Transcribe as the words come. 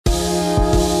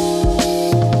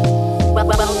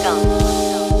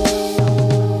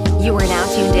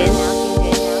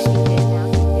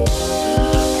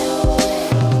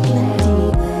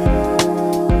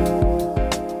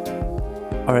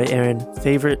Aaron,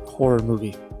 favorite horror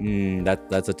movie?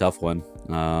 That's a tough one.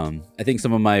 I think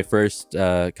some of my first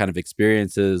kind of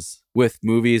experiences with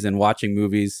movies and watching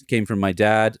movies came from my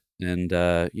dad, and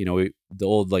the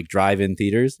old like drive-in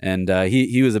theaters, and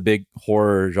he was a big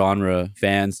horror genre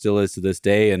fan, still is to this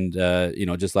day. And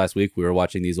just last week we were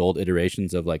watching these old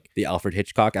iterations of like the Alfred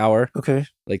Hitchcock Hour, Okay.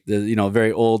 like the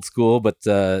very old school, but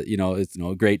it's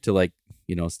great to like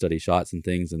study shots and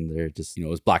things, and they're just it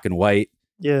was black and white.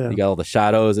 Yeah. You got all the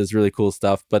shadows. It's really cool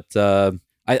stuff. But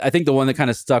I think the one that kind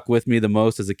of stuck with me the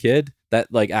most as a kid, that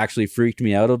like actually freaked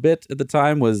me out a bit at the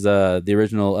time, was the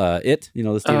original It,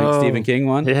 the Stephen King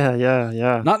one.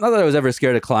 Yeah. Not that I was ever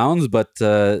scared of clowns, but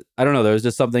I don't know. There was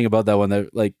just something about that one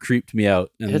that like creeped me out.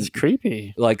 And It's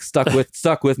creepy. like stuck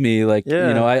with me. Like,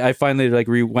 Yeah. I finally like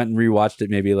went and rewatched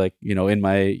it maybe like, in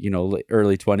my,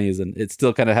 early 20s, and it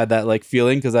still kind of had that like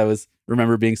feeling because I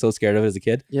remember being so scared of it as a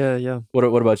kid. Yeah. What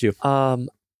about you?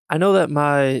 I know that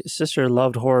my sister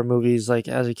loved horror movies like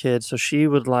as a kid, so she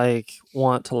would like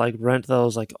want to like rent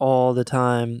those like all the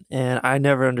time, and I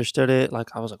never understood it.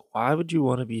 Like I was like, why would you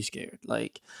want to be scared?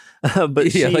 Like,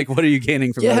 but Yeah, like what are you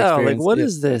gaining from that yeah, experience? like what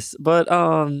is this? But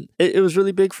it was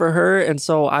really big for her, and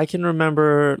so I can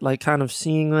remember like kind of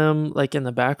seeing them like in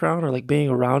the background or like being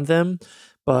around them.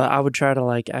 But I would try to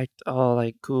like act all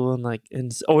like cool and like,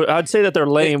 I'd say that they're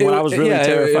lame when I was really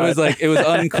terrified. It was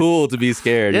uncool to be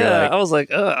scared. Yeah, Like, I was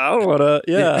like, I don't want to.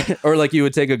 Yeah, or like you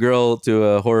would take a girl to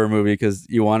a horror movie because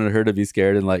you wanted her to be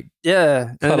scared and like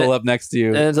yeah, cuddle up next to you.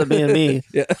 It ends up being me.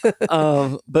 Yeah.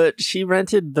 But she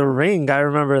rented The Ring. I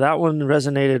remember that one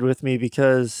resonated with me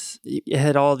because it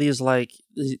had all these like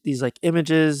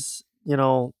images. They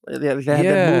had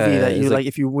that movie that you like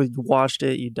if you watched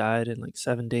it, you died in like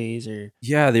 7 days or.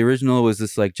 Yeah, the original was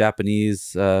this like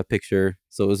Japanese picture,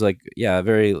 so it was like had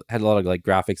a lot of like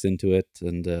graphics into it,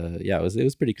 and it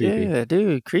was pretty creepy. Yeah,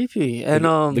 dude, creepy. And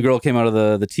the girl came out of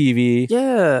the TV.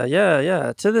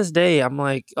 Yeah. To this day, I'm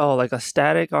like, oh, like a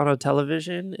static on a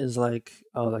television is like,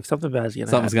 oh, like something bad's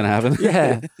gonna happen.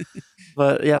 Yeah.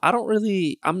 But yeah, I don't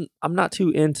really. I'm not too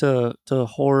into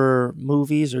horror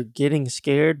movies or getting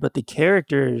scared, but the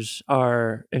characters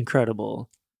are incredible.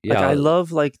 Yeah, like I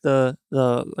love like the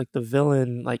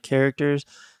villain like characters,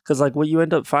 because like what you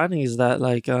end up finding is that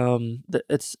like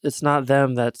it's not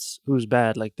them who's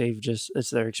bad. Like it's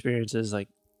their experiences. Like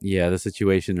the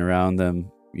situation around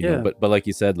them. But like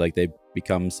you said, like they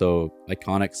become so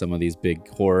iconic, some of these big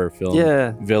horror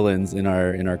film villains in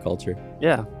our culture.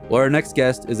 Yeah. Well, our next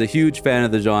guest is a huge fan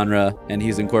of the genre, and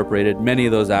he's incorporated many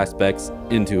of those aspects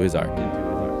into his art.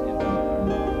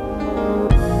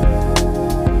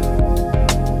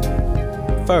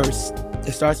 First,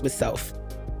 it starts with self.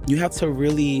 You have to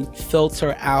really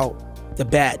filter out the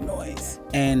bad noise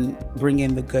and bring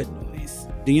in the good noise.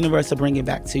 The universe will bring it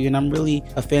back to you, and I'm really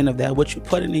a fan of that. What you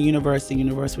put in the universe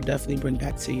will definitely bring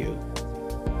back to you.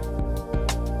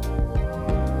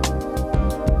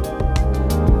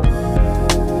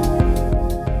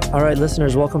 All right,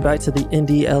 listeners, welcome back to the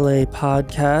Indie LA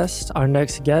podcast. Our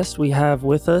next guest we have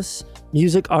with us,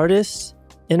 music artist,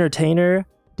 entertainer,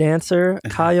 dancer,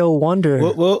 Kyle Wonder.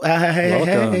 Hey.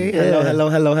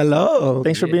 Hello.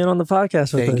 Thanks for being on the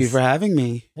podcast with us. Thank you for having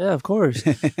me. Yeah, of course.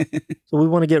 So we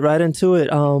want to get right into it.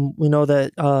 We know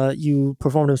that you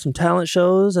performed in some talent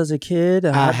shows as a kid.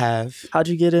 I have. How'd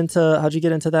you get into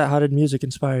that? How did music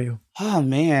inspire you? Oh,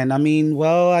 man. I mean,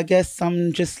 well, I guess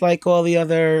I'm just like all the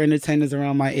other entertainers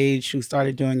around my age who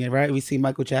started doing it, right? We see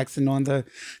Michael Jackson on the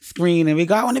screen and we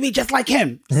go, I want to be just like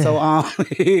him. So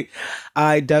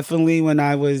I definitely, when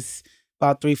I was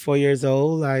about 3-4 years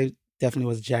old, I definitely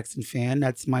was a Jackson fan.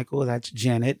 That's Michael. That's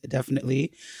Janet,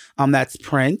 definitely. That's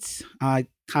Prince. I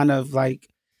kind of like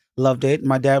loved it.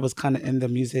 My dad was kind of in the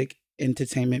music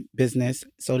entertainment business,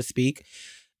 so to speak,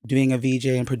 being a VJ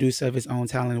and producer of his own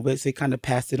talent, so he kind of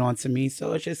passed it on to me.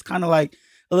 So it's just kind of like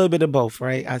a little bit of both,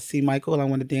 right? I see Michael, I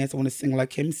want to dance, I want to sing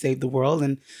like him, save the world.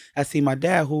 And I see my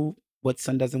dad, what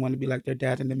son doesn't want to be like their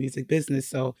dad in the music business?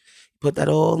 So put that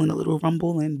all in a little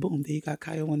rumble and boom, there you got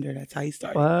Kyle Wonder. That's how he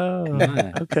started. Wow.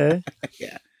 Okay.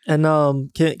 Yeah.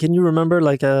 And can you remember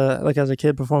like as a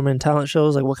kid performing in talent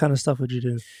shows? Like what kind of stuff would you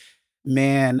do?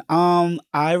 Man,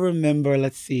 I remember,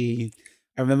 I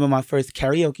remember my first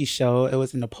karaoke show. It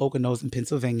was in the Poconos in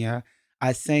Pennsylvania.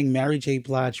 I sang Mary J.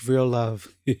 Blige, Real Love.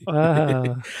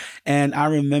 Wow. And I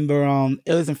remember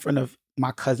it was in front of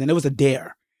my cousin. It was a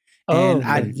dare. Oh, and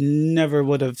I never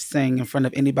would have sang in front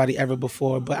of anybody ever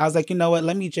before. But I was like, you know what?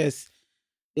 Let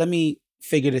me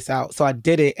figure this out. So I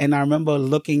did it. And I remember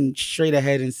looking straight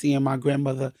ahead and seeing my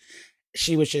grandmother.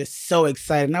 She was just so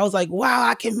excited. And I was like, wow,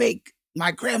 I can make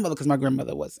my grandmother, because my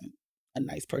grandmother wasn't a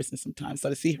nice person sometimes. So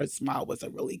to see her smile was a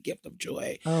really gift of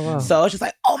joy. Oh, wow. So I was just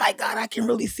like, oh my God, I can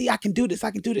really see I can do this.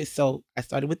 So I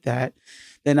started with that.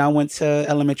 Then I went to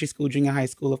elementary school, junior high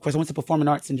school. Of course, I went to performing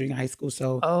arts in junior high school.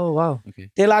 So Oh, wow. Okay.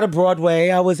 did a lot of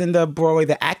Broadway. I was in the Broadway,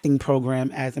 the acting program,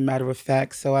 as a matter of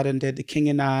fact. So I did The King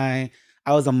and I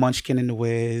was a Munchkin in The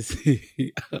Wiz.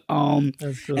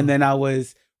 That's cool. And then I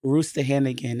was Rooster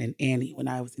Hannigan and Annie when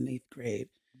I was in 8th grade.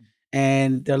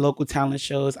 And their local talent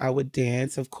shows, I would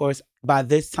dance. Of course, by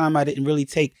this time, I didn't really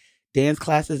take dance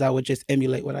classes. I would just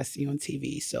emulate what I see on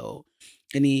TV. So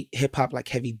any hip hop like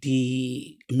Heavy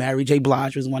D, Mary J.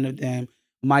 Blige was one of them.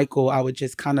 Michael, I would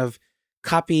just kind of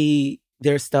copy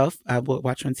their stuff I would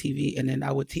watch on TV, and then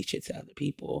I would teach it to other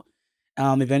people.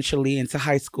 Eventually into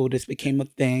high school, this became a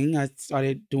thing. I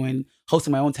started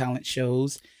hosting my own talent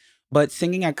shows. But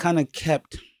singing, I kind of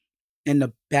kept in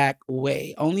the back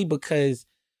way, only because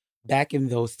back in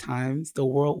those times, the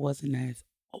world wasn't as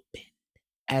open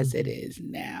as it is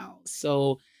now.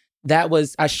 So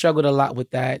I struggled a lot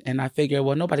with that. And I figured,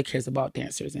 well, nobody cares about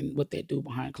dancers and what they do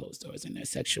behind closed doors and their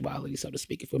sexuality, so to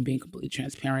speak, if I'm being completely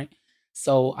transparent.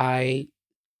 So I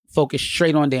focused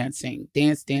straight on dancing,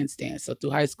 dance. So through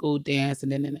high school, dance.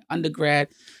 And then in undergrad,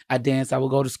 I danced. I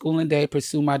would go to school in the day,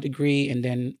 pursue my degree. And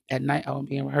then at night, I would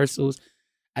be in rehearsals.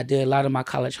 I did a lot of my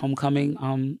college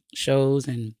homecoming shows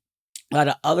and a lot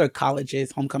of other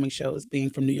colleges' homecoming shows, being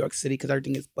from New York City, because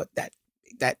everything is but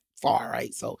that far,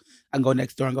 right? So I can go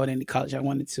next door and go to any college I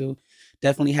wanted to.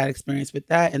 Definitely had experience with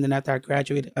that. And then after I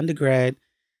graduated undergrad,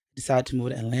 I decided to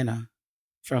move to Atlanta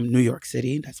from New York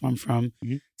City. That's where I'm from,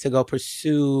 to go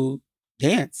pursue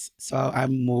dance. So I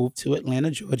moved to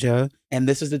Atlanta, Georgia. And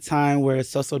this was the time where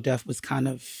So So Def was kind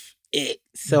of it.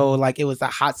 So like it was a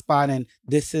hot spot, and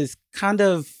this is kind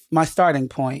of my starting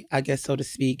point, I guess, so to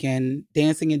speak. And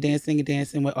dancing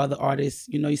with other artists,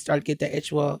 you start to get that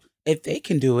itch. Well, if they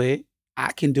can do it,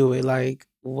 I can do it. Like,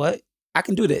 what? I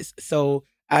can do this. So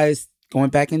I was going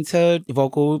back into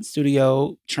vocal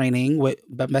studio training with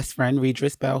my best friend,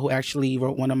 Redris Bell, who actually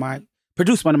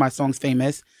produced one of my songs,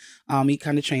 Famous. He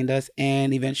kind of trained us.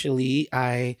 And eventually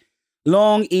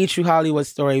long true Hollywood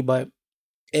story, but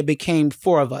it became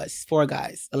 4 of us, 4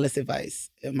 guys, Illicit Vice,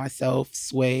 myself,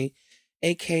 Sway,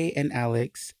 AK, and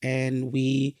Alex. And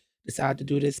we decided to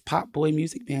do this pop boy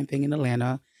music band thing in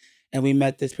Atlanta. And we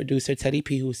met this producer, Teddy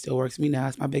P, who still works with me now.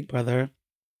 It's my big brother,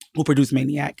 who produced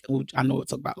Maniac, which I know we'll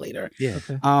talk about later. Yeah.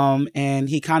 Okay. And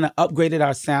he kind of upgraded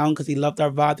our sound because he loved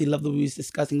our vibe. He loved what we was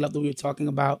discussing, loved what we were talking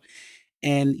about.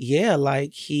 And yeah,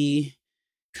 like he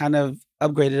kind of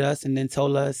upgraded us and then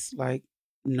told us, like,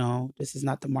 no, this is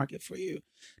not the market for you.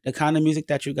 The kind of music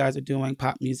that you guys are doing,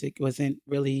 pop music, wasn't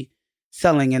really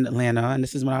selling in Atlanta. And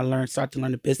this is when I started to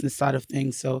learn the business side of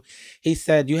things. So he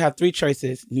said, you have 3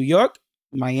 choices: New York,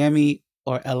 Miami,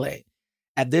 or LA.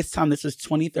 At this time, this was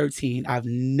 2013. I've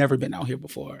never been out here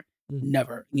before.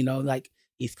 Never. Like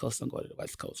East Coast don't go to the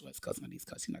West Coast on the East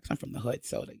Coast. Because I'm from the hood.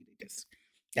 So they just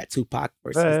that Tupac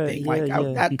versus thing.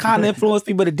 That kind of influenced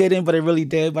me, but it didn't, but it really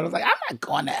did. But I was like, I'm not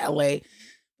going to LA.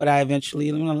 But I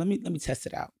eventually, let me test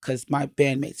it out, because my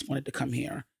bandmates wanted to come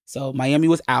here. So Miami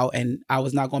was out, and I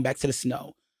was not going back to the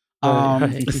snow.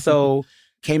 So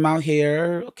came out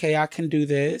here. Okay, I can do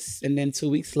this. And then 2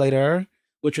 weeks later,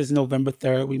 which was November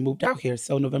 3rd, we moved out here.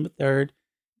 So November 3rd,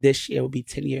 this year will be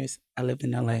 10 years I lived in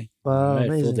LA. Wow,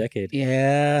 right, full decade.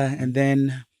 Yeah, and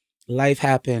then life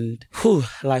happened.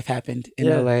 Life happened in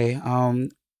LA.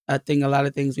 I think a lot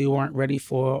of things we weren't ready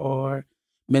for or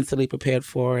mentally prepared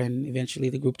for, and eventually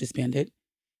the group disbanded,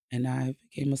 and I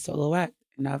became a solo act,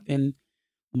 and I've been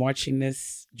marching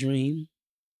this dream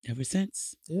ever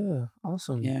since. Yeah,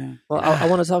 awesome. Yeah. Well, I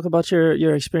want to talk about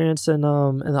your experience in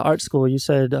the art school. You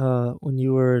said when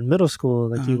you were in middle school,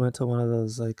 like you went to one of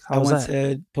those. Like, how was that? I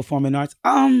went to performing arts.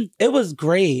 It was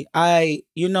great. I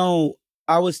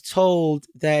was told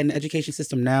that in the education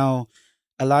system now,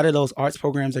 a lot of those arts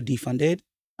programs are defunded.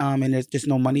 And there's just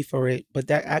no money for it. But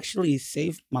that actually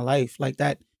saved my life. Like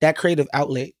that creative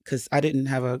outlet, because I didn't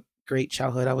have a great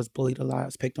childhood. I was bullied a lot. I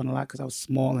was picked on a lot because I was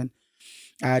small, and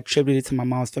I attributed it to my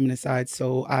mom's feminine side.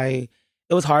 So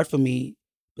it was hard for me,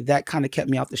 but that kind of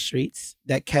kept me off the streets.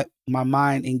 That kept my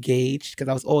mind engaged, because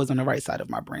I was always on the right side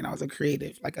of my brain. I was a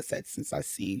creative, like I said, since I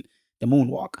seen the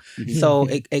moonwalk. So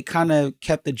it kind of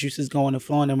kept the juices going and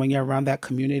flowing. And when you're around that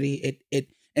community, it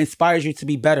inspires you to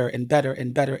be better and better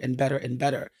and better and better and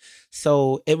better.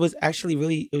 So it was actually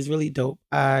really dope.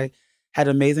 I had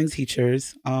amazing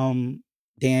teachers,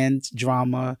 dance,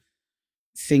 drama,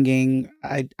 singing.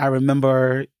 I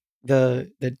remember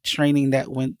the training that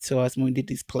went to us when we did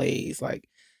these plays. Like,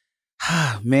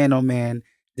 man, oh man,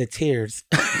 the tears.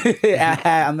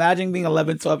 Imagine being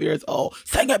 11, 12 years old.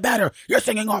 Sing it better. You're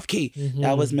singing off key. Mm-hmm.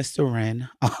 That was Mr. Wren.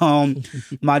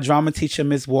 My drama teacher,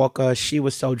 Miss Walker, she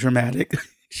was so dramatic.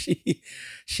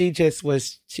 She's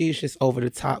just over the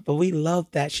top. But we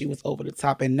loved that she was over the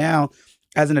top. And now,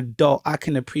 as an adult, I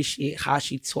can appreciate how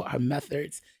she taught her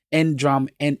methods in drama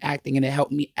and acting, and it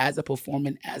helped me as a performer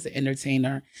and as an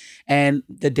entertainer. And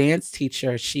the dance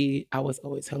teacher, I was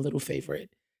always her little favorite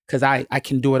because I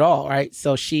can do it all, right?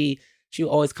 So she would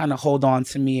always kind of hold on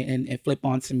to me and flip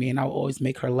on to me, and I would always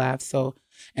make her laugh. So,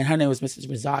 and her name was Mrs.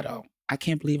 Rosado. I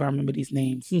can't believe I remember these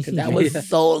names because that was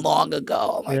so long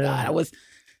ago. Oh my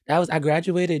God, I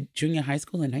graduated junior high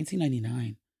school in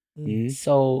 1999. Mm-hmm.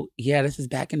 So yeah, this is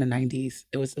back in the 90s.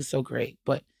 It was so great,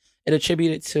 but it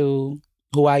attributed to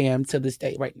who I am to this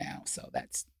day right now. So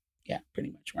that's,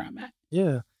 pretty much where I'm at.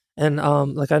 Yeah. And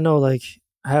like I know like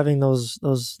having those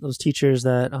teachers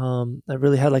that that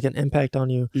really had like an impact on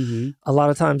you, mm-hmm. a lot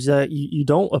of times that you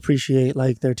don't appreciate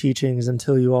like their teachings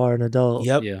until you are an adult.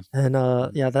 Yep. Yeah. And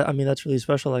that's really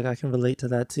special. Like I can relate to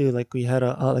that too. Like we had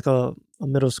a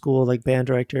middle school like band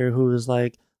director who was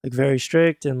like very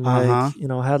strict and like,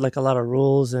 had like a lot of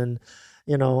rules. And,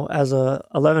 as a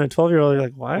 11 and 12-year-old, you're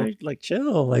like, why are you like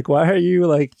chill? Like, why are you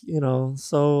like,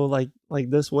 so like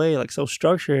this way, like so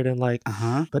structured and like,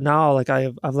 but now like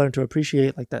I've learned to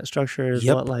appreciate like that structure is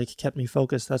what like kept me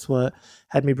focused. That's what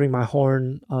had me bring my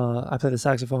horn. I play the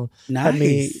saxophone. Nice. Had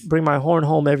me bring my horn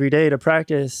home every day to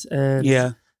practice.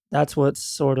 And that's what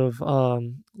sort of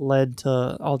led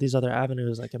to all these other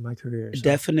avenues like in my career. So.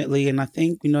 Definitely. And I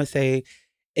think, say,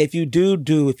 if you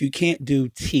if you can't do,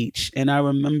 teach. And I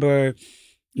remember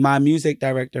my music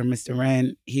director, Mr.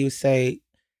 Wren, he would say,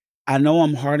 I know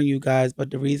I'm hard on you guys,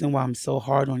 but the reason why I'm so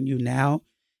hard on you now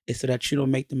is so that you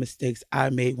don't make the mistakes I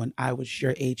made when I was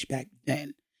your age back then.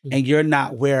 Mm-hmm. And you're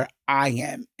not where I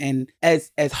am. And as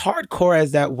hardcore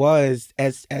as that was,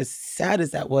 as sad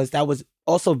as that was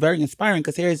also very inspiring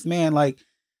because here's man, like,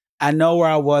 I know where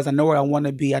I was, I know where I want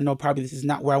to be. I know probably this is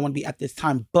not where I want to be at this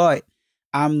time, but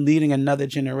I'm leading another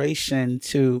generation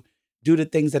to do the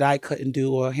things that I couldn't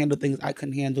do or handle things I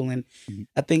couldn't handle. And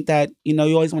I think that, you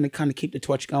always want to kind of keep the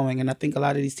torch going. And I think a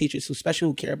lot of these teachers, especially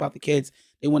who care about the kids,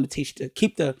 they want to teach to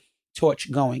keep the torch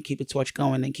going and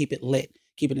keep it lit,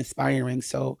 keep it inspiring.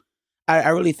 So I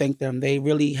really thank them. They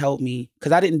really helped me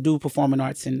because I didn't do performing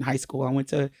arts in high school. I went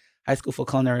to high school for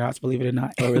culinary arts, believe it or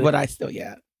not. Oh, really? But I still,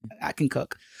 I can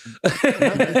cook.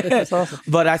 That's awesome.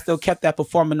 But I still kept that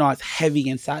performing arts heavy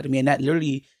inside of me. And that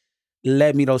literally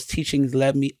those teachings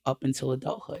led me up until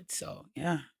adulthood. So,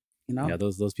 yeah, Yeah,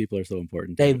 those people are so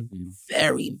important. They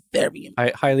very, very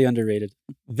important. Highly underrated.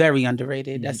 Very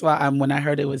underrated. Mm-hmm. That's why when I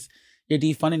heard you're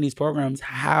defunding these programs,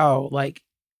 how like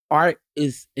art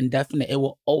is indefinite. It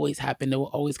will always happen. It will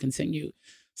always continue.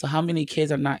 So how many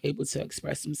kids are not able to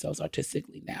express themselves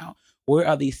artistically now? Where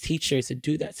are these teachers to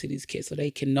do that to these kids so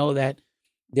they can know that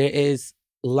there is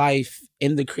life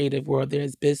in the creative world,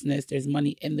 there's business, there's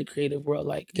money in the creative world,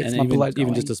 like gets my blood going.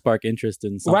 Even just to spark interest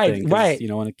in something, right.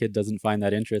 When a kid doesn't find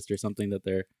that interest or something that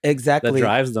that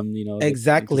drives them,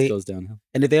 exactly, it just goes downhill.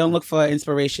 And if they don't look for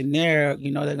inspiration there,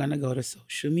 they're gonna go to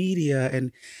social media,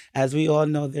 and as we all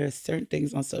know, there are certain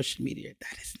things on social media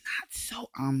that is not so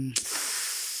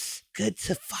good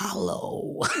to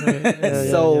follow.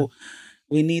 So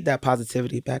we need that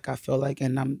positivity back, I feel like,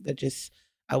 and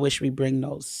I wish we bring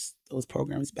those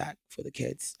programs back for the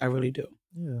kids. I really do.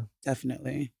 Yeah,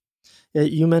 definitely. Yeah,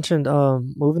 you mentioned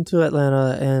moving to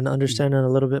Atlanta and understanding a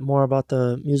little bit more about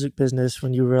the music business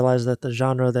when you realized that the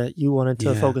genre that you wanted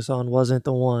to focus on wasn't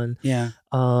the one. Yeah.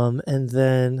 And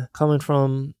then coming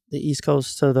from the East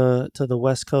Coast to the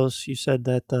West Coast, you said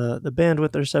that the band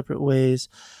went their separate ways.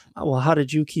 Well, how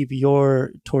did you keep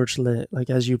your torch lit? Like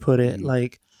as you put it,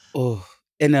 like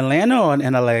in Atlanta or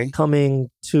in LA? Coming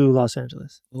to Los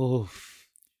Angeles.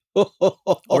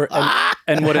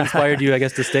 And what inspired you, I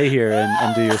guess, to stay here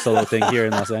and do your solo thing here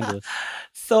in Los Angeles?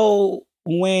 So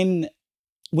when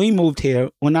I moved here,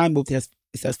 it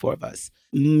says 4 of us.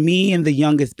 Me and the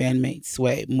youngest bandmate,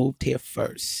 Sway, moved here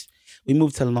first. We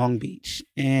moved to Long Beach,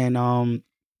 and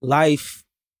life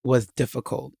was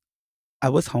difficult. I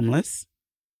was homeless.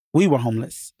 We were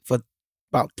homeless for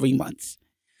about 3 months.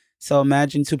 So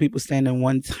imagine 2 people staying in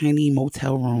one tiny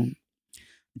motel room,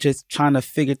 just trying to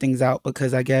figure things out,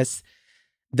 because I guess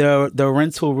the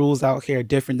rental rules out here are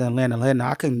different than Atlanta.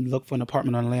 I can look for an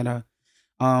apartment on Atlanta,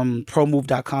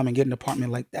 promove.com, and get an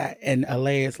apartment like that. And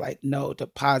LA is like, no,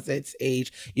 deposits,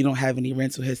 age, you don't have any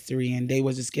rental history. And they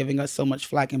was just giving us so much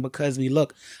flack. And because we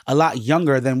look a lot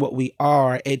younger than what we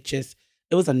are, it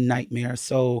was a nightmare.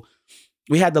 So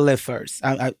we had to live first,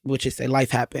 which is say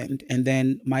life happened. And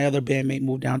then my other bandmate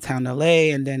moved downtown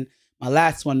LA. And then my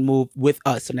last one moved with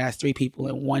us. So that's 3 people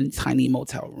in one tiny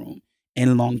motel room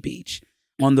in Long Beach.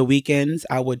 On the weekends,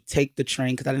 I would take the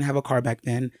train because I didn't have a car back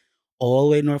then, all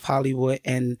the way to North Hollywood.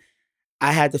 And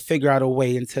I had to figure out a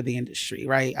way into the industry,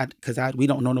 right? Because we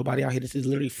don't know nobody out here. This is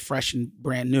literally fresh and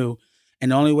brand new.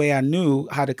 And the only way I knew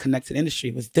how to connect to the industry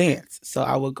was dance. So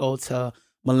I would go to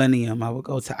Millennium. I would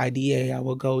go to IDA. I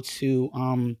would go to,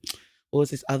 what was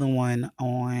this other one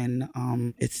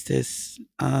on, it's this,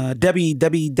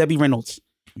 Debbie Reynolds.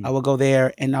 Mm-hmm. I would go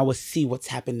there and I would see what's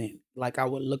happening. Like I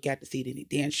would look at to see any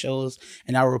dance shows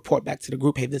and I would report back to the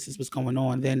group, hey, this is what's going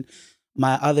on. Then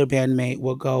my other bandmate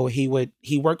would go, he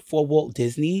worked for Walt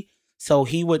Disney. So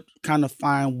he would kind of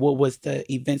find what was the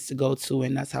events to go to,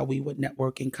 and that's how we would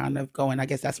network and kind of go. And I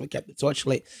guess that's what kept the torch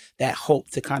lit, that hope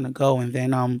to kind of go. And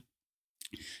then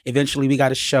eventually we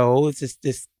got a show. It's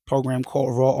this program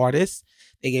called Raw Artists.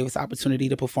 They gave us the opportunity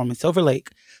to perform in Silver Lake.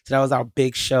 So that was our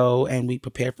big show, and we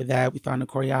prepared for that. We found a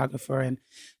choreographer, and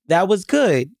that was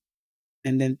good.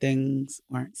 And then things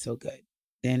weren't so good.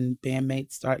 Then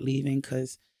bandmates start leaving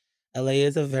because LA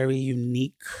is a very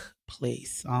unique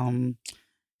place.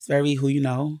 It's very who you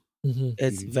know. Mm-hmm.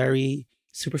 It's very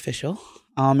superficial.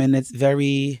 And it's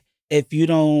very, if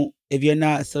you're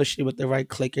not associated with the right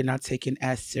clique, you're not taken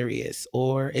as serious,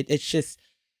 or it's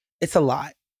a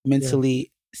lot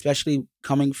mentally, especially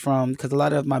coming from, because a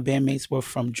lot of my bandmates were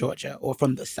from Georgia or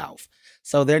from the South.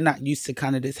 So they're not used to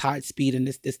kind of this high speed and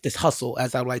this hustle,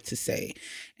 as I like to say.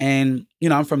 And,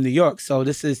 I'm from New York. So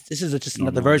this is just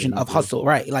another version of hustle,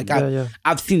 right? Like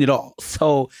I've seen it all.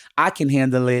 So I can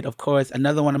handle it. Of course,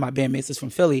 another one of my bandmates is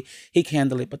from Philly. He can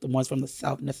handle it, but the ones from the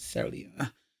South necessarily,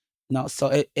 no.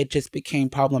 So it just became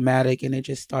problematic and it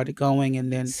just started going.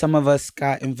 And then some of us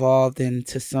got involved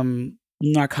into some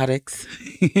narcotics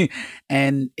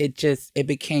and it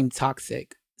became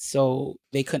toxic. So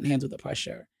they couldn't handle the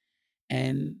pressure.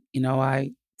 And,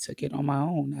 I took it on my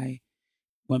own. I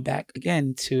went back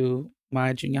again to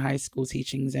my junior high school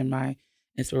teachings and my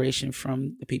inspiration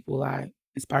from the people I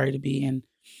inspired to be. And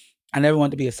I never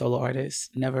wanted to be a solo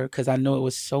artist, never, because I knew it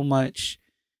was so much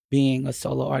being a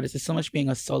solo artist. It's so much being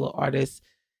a solo artist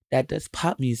that does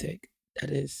pop music, that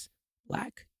is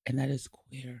Black, and that is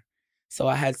queer. So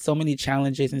I had so many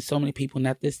challenges and so many people. And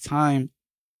at this time,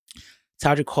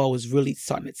 Todrick Hall was really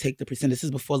starting to take the percent. This is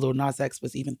before Lil Nas X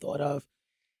was even thought of.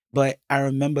 But I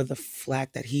remember the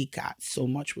flack that he got so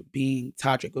much with being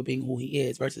Todrick, with being who he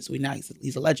is versus who now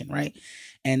he's a legend, right?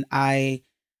 And I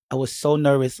was so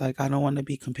nervous. Like, I don't want to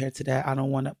be compared to that. I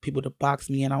don't want people to box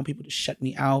me in. I don't want people to shut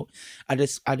me out. I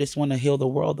just want to heal the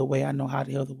world the way I know how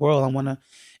to heal the world. I want to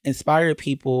inspire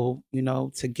people,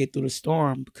 to get through the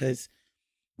storm, because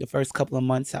the first couple of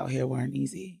months out here weren't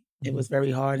easy. Mm-hmm. It was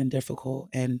very hard and difficult.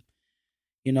 And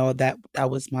that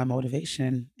was my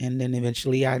motivation. And then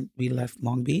eventually we left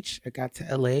Long Beach. I got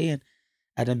to LA, and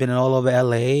I'd been all over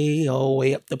LA, all the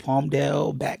way up to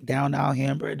Palmdale, back down to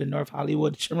Alhambra, to North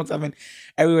Hollywood, I've been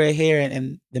everywhere here.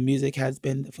 And the music has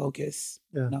been the focus.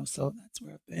 Yeah. So that's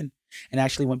where I've been. And I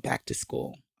actually went back to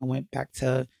school. I went back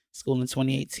to school in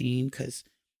 2018 because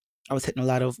I was hitting a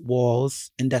lot of walls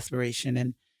in desperation.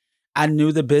 And I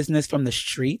knew the business from the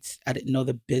streets. I didn't know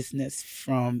the business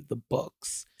from the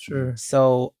books. Sure.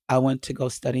 So I went to go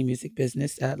study music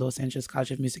business at Los Angeles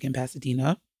College of Music in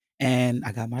Pasadena. And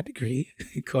I got my degree,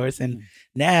 of course. And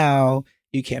now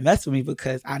you can't mess with me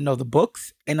because I know the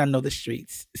books and I know the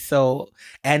streets. So,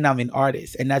 and I'm an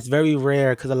artist. And that's very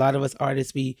rare because a lot of us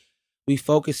artists, we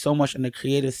focus so much on the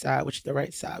creative side, which is the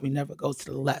right side. We never go to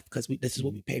the left because this is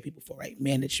what we pay people for, right?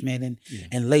 Management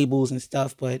and labels and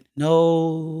stuff. But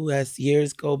no, as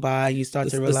years go by, you start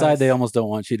to realize the side they almost don't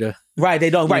want you to. Right, they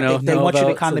don't. Right, they want you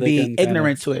to kind of be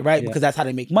ignorant to it, right? Because that's how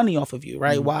they make money off of you,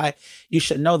 right? Mm-hmm. Why you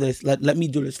should know this? Let me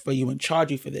do this for you and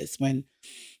charge you for this. When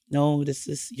no, this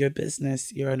is your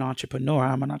business. You're an entrepreneur.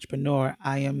 I'm an entrepreneur.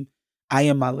 I am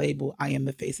my label. I am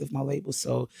the face of my label.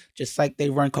 So just like they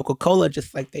run Coca-Cola,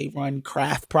 just like they run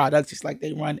craft products, just like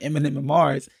they run Eminem and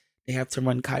Mars, they have to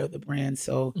run Kyle the brand.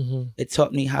 So it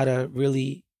taught me how to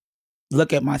really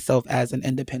look at myself as an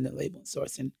independent label and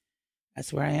source. And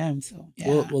that's where I am. So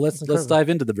yeah. Well, let's dive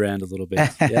into the brand a little bit.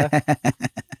 Yeah.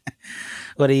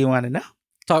 What do you want to know?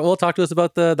 Talk to us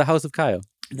about the House of Kayo.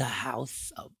 The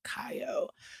House of Kayo.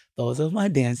 Those are my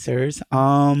dancers.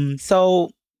 So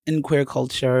in queer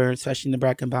culture, especially in the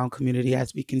Black and Brown community,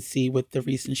 as we can see with the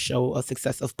recent show of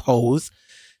success of Pose,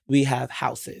 we have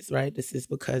houses, right? This is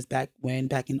because back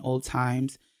in old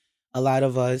times, a lot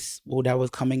of us that was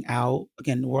coming out,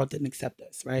 again, the world didn't accept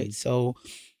us, right? Mm-hmm. So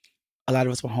A lot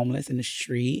of us were homeless in the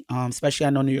street. Especially I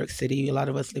know New York City. A lot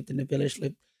of us lived in the village,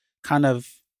 lived kind of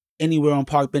anywhere on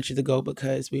park benches to go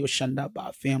because we were shunned out by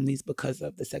our families because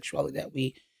of the sexuality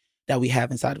that we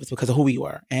have inside of us because of who we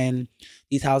were. And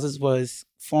these houses was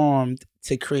formed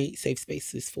to create safe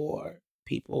spaces for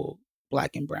people,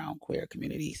 Black and brown, queer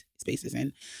communities spaces.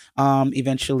 And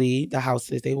eventually the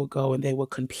houses, they would go and they would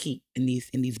compete in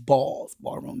these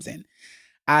ballrooms. And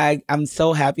I'm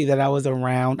so happy that I was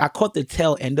around. I caught the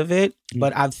tail end of it,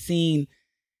 but I've seen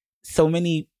so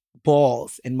many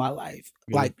balls in my life.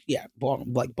 Like, yeah,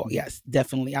 ballroom, like ball. Yes,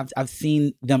 definitely. I've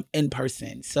seen them in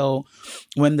person. So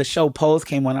when the show Pose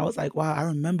came on, I was like, wow, I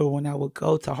remember when I would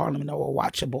go to Harlem and I would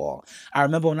watch a ball. I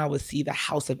remember when I would see the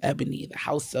House of Ebony, the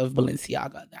House of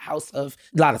Balenciaga, the house of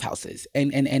a lot of houses.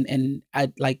 And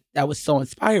I like that was so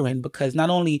inspiring because not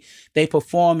only they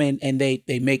perform and they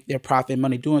make their profit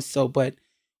money doing so, but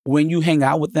when you hang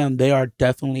out with them, they are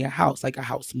definitely a house, like a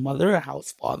house mother, a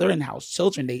house father, and house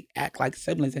children. They act like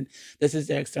siblings, and this is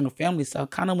their external family. So I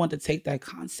kind of want to take that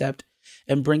concept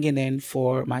and bring it in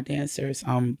for my dancers.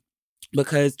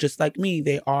 Because just like me,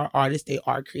 they are artists, they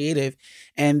are creative,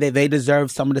 and they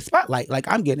deserve some of the spotlight like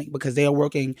I'm getting because they are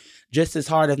working just as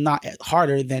hard, if not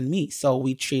harder than me. So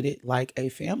we treat it like a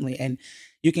family. And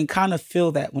you can kind of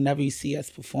feel that whenever you see us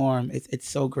perform. It's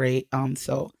so great.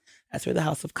 So that's where the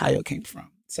House of Kayo came from.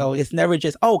 So it's never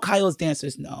just, oh, Kayo's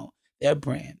dancers. No, they're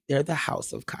brand. They're the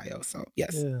House of Kayo. So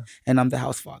yes. Yeah. And I'm the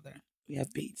house father. We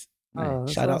have beats. Oh,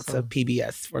 shout out to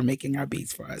PBS for making our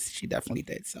beats for us. She definitely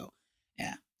did. So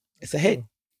yeah, it's a hit.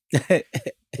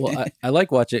 Well, I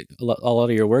like watching a lot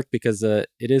of your work because it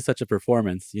is such a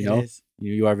performance, you know.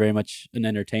 You are very much an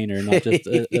entertainer, not just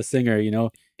a singer, you know.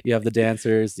 You have the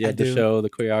dancers, you have the show, the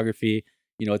choreography.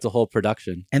 You know, it's a whole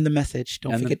production. And the message.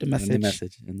 Don't forget the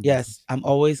message. Yes, I'm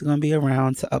always going to be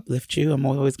around to uplift you. I'm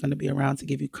always going to be around to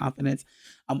give you confidence.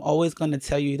 I'm always going to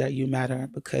tell you that you matter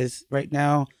because right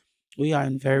now we are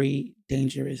in very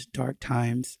dangerous, dark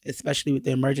times, especially with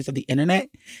the emergence of the internet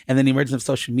and then the emergence of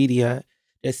social media.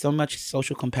 There's so much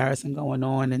social comparison going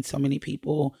on and so many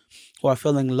people who are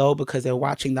feeling low because they're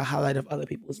watching the highlight of other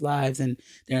people's lives and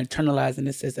they're internalizing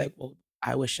this as like, well,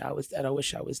 I wish I was that. I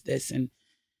wish I was this. And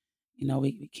you know,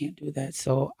 we can't do that.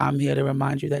 So I'm here to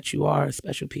remind you that you are a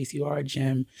special piece. You are a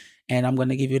gem. And I'm going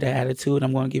to give you that attitude.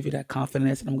 I'm going to give you that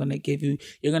confidence. And I'm going to give you,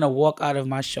 you're going to walk out of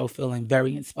my show feeling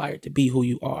very inspired to be who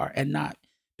you are and not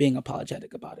being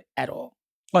apologetic about it at all.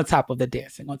 On top of the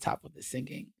dancing, on top of the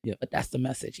singing. Yeah. But that's the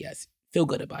message. Yes. Feel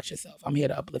good about yourself. I'm here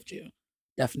to uplift you.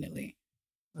 Definitely.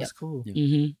 That's cool.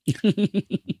 Yeah.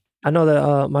 Mm-hmm. I know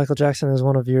that Michael Jackson is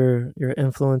one of your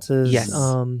influences. Yes.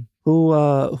 Who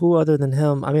other than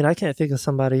him? I mean, I can't think of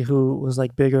somebody who was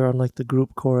like bigger on like the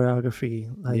group choreography.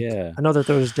 Like, yeah. I know that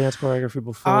there was dance choreography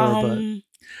before, but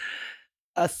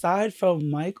aside from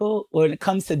Michael, when it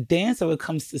comes to dance or when it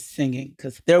comes to singing,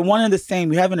 because they're one and the same.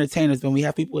 We have entertainers, but we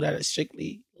have people that are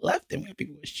strictly left, and we have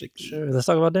people who are strictly Let's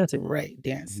talk about dancing. Right,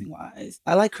 dancing wise,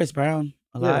 I like Chris Brown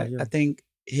a lot. Yeah. I think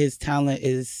his talent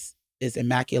is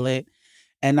immaculate.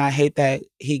 And I hate that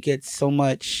he gets so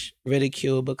much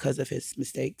ridicule because of his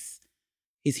mistakes.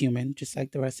 He's human, just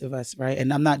like the rest of us, right?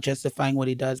 And I'm not justifying what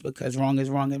he does because wrong is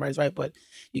wrong and right is right, but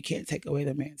you can't take away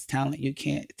the man's talent. You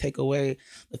can't take away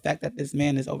the fact that this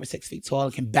man is over 6 feet tall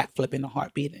and can backflip in a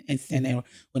heartbeat. And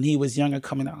when he was younger,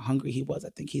 coming out hungry, I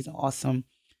think he's awesome.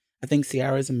 I think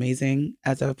Ciara is amazing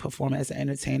as a performer, as an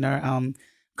entertainer.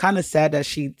 Kind of sad that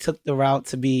she took the route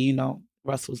to be, you know,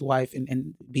 Russell's wife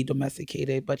and be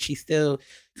domesticated, but she still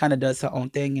kind of does her own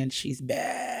thing and she's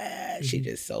bad. Mm-hmm. She's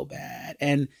just so bad.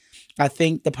 And I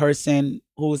think the person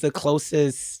who was the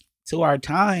closest to our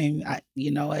time, I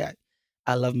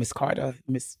love Miss Carter.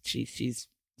 She's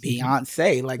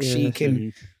Beyonce. Like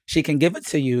she can give it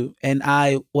to you. And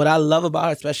what I love about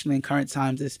her, especially in current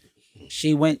times, is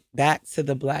she went back to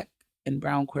the Black and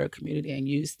brown queer community and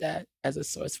used that as a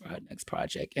source for her next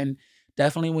project. And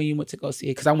definitely when you went to go see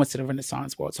it, because I went to the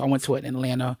Renaissance World, so I went to it in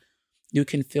Atlanta, you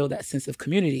can feel that sense of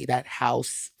community, that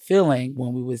house feeling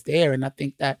when we was there. And I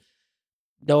think that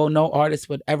though no artist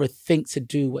would ever think to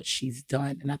do what she's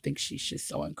done, and I think she's just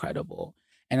so incredible.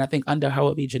 And I think under her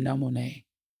would be Janelle Monáe.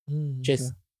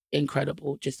 Just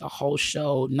incredible, just a whole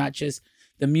show, not just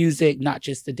the music, not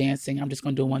just the dancing. I'm just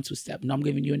going to do a 1-2 step. No, I'm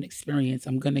giving you an experience.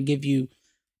 I'm going to give you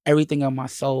everything of my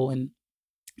soul. And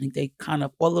I think they kind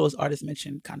of, all of those artists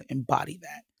mentioned kind of embody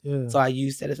that. Yeah. So I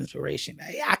use that as inspiration.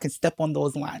 I can step on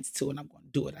those lines too, and I'm going to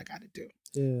do what I got to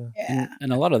do. Yeah.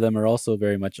 And a lot of them are also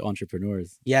very much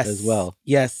entrepreneurs as well.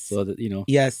 Yes. So that,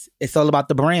 Yes. It's all about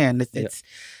the brand. It's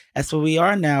that's what we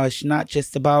are now. It's not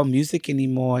just about music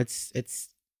anymore. It's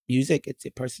music, it's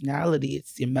your personality,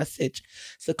 it's your message,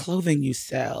 it's the clothing you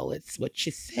sell, it's what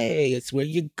you say, it's where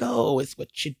you go, it's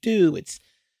what you do.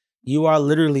 You are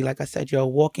literally, like I said, you're a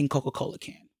walking Coca-Cola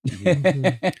can.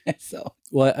 So,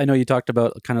 well, I know you talked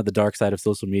about kind of the dark side of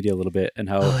social media a little bit and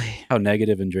how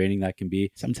negative and draining that can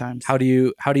be. Sometimes. How do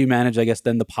you manage, I guess,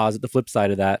 then the flip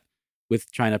side of that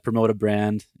with trying to promote a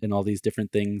brand and all these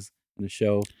different things in the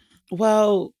show?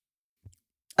 Well,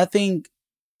 I think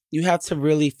you have to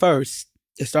really first,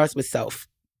 it starts with self.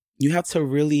 You have to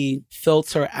really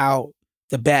filter out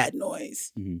the bad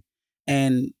noise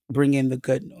and bring in the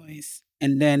good noise.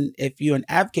 And then if you're an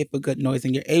advocate for good noise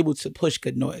and you're able to push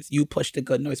good noise, you push the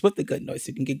good noise with the good noise so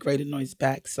you can get greater noise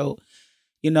back. So,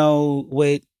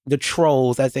 with the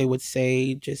trolls, as they would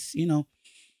say, just,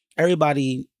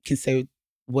 everybody can say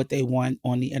what they want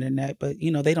on the internet, but,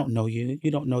 they don't know you. You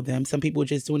don't know them. Some people are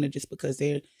just doing it just because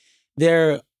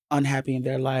they're unhappy in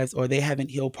their lives or they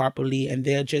haven't healed properly and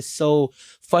they're just so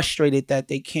frustrated that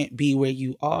they can't be where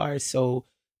you are. So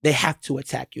they have to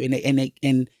attack you and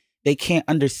they can't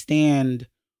understand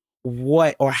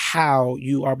what or how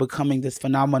you are becoming this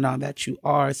phenomenon that you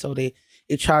are. So they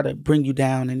try to bring you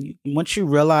down. And once you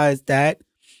realize that,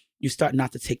 you start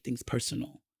not to take things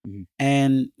personal.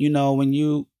 And, when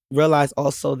you realize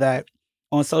also that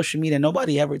on social media,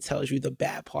 nobody ever tells you the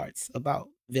bad parts about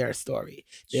their story.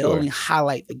 They only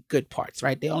highlight the good parts,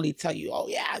 right? They only tell you, oh,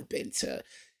 yeah, I've been to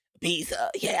Ibiza.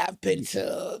 Yeah, I've been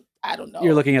to, I don't know.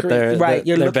 You're looking at their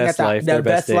best life, their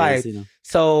best life.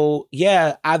 So,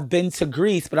 yeah, I've been to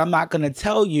Greece, but I'm not going to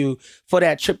tell you for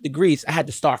that trip to Greece, I had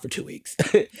to starve for 2 weeks.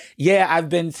 Yeah, I've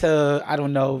been to, I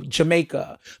don't know,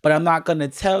 Jamaica, but I'm not going to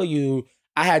tell you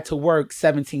I had to work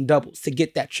 17 doubles to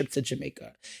get that trip to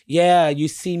Jamaica. Yeah, you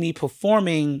see me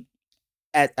performing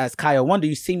as Kyle Wonder,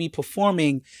 you see me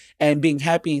performing and being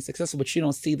happy and successful, but you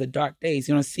don't see the dark days.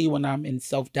 You don't see when I'm in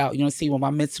self-doubt. You don't see when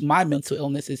my mental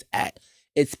illness is at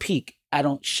its peak. I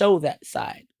don't show that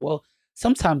side. Well,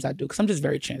 sometimes I do because I'm just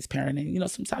very transparent.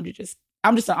 And, sometimes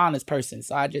I'm just an honest person.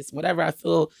 So whatever I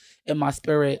feel in my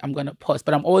spirit, I'm going to post.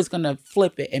 But I'm always going to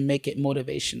flip it and make it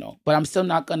motivational. But I'm still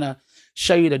not going to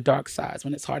show you the dark sides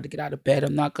when it's hard to get out of bed.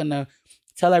 I'm not going to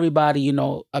tell everybody,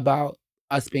 about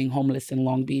us being homeless in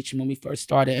Long Beach and when we first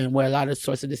started and where a lot of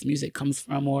source of this music comes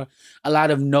from, or a lot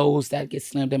of no's that get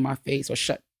slammed in my face or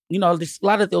shut, just a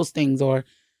lot of those things. Or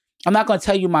I'm not going to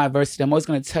tell you my adversity. I'm always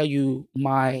going to tell you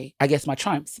my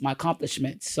triumphs, my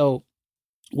accomplishments. So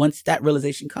once that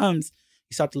realization comes,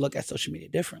 you start to look at social media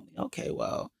differently. Okay,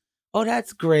 well, oh,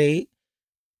 that's great.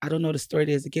 I don't know the story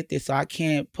there is to get there, so I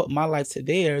can't put my life to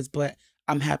theirs, but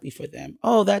I'm happy for them.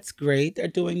 Oh, that's great. They're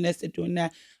doing this, they're doing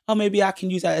that. Oh, maybe I can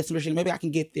use that inspiration. Maybe I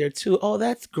can get there too. Oh,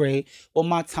 that's great. Well,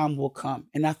 my time will come.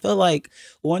 And I feel like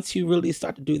once you really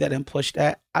start to do that and push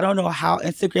that, I don't know how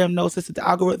Instagram knows this is the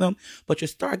algorithm, but you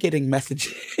start getting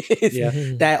messages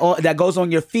that goes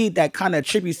on your feed that kind of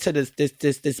attributes to this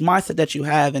mindset that you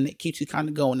have, and it keeps you kind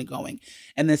of going and going.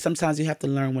 And then sometimes you have to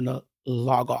learn when to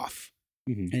log off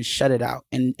and shut it out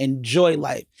and enjoy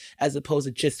life as opposed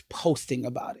to just posting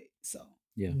about it. So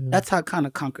that's how I kind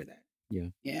of conquer that.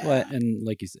 Yeah. Well, and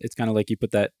like you said, it's kind of like you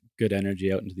put that good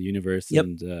energy out into the universe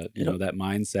and that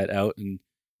mindset out, and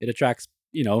it attracts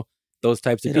those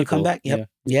types of It'll people. Come back. Yep.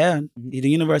 Yeah. The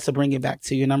universe will bring it back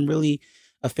to you, and I'm really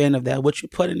a fan of that. What you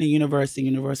put in the universe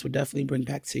will definitely bring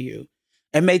back to you.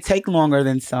 It may take longer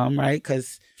than some, right?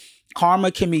 Because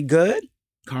karma can be good,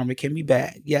 karma can be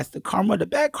bad. Yes, the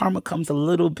bad karma comes a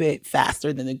little bit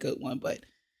faster than the good one, but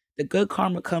the good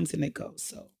karma comes and it goes.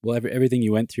 So, well, everything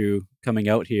you went through coming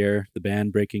out here, the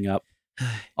band breaking up,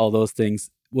 all those things,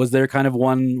 was there kind of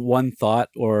one thought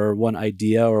or one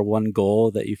idea or one goal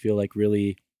that you feel like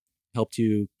really helped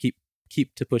you keep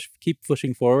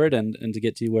pushing forward and to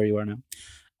get to where you are now?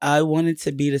 I wanted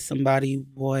to be to somebody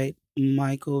what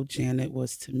Michael Janet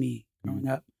was to me growing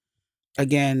up.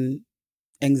 Again,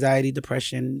 anxiety,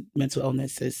 depression, mental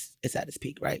illness is at its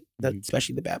peak, right?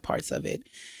 Especially the bad parts of it.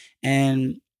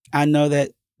 And I know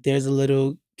that there's a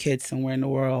little kid somewhere in the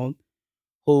world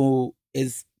who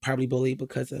is probably bullied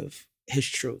because of his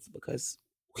truth, because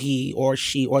he or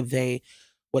she or they,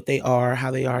 what they are, how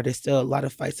they are, there's still a lot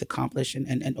of fights to accomplish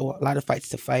and or a lot of fights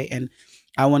to fight. And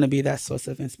I want to be that source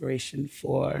of inspiration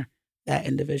for that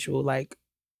individual, like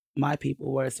my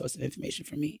people were a source of information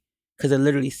for me, because it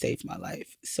literally saved my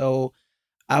life. So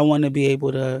I want to be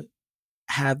able to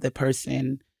have the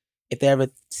person, if they ever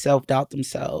self-doubt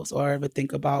themselves or ever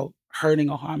think about hurting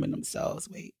or harming themselves,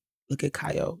 wait, look at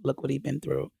Kyle, look what he's been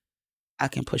through. I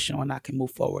can push on, I can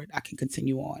move forward, I can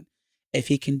continue on. If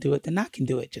he can do it, then I can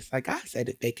do it. Just like I said,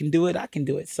 if they can do it, I can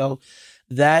do it. So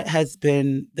that has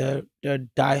been the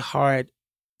diehard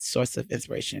source of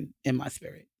inspiration in my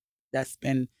spirit. That's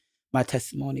been my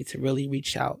testimony, to really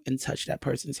reach out and touch that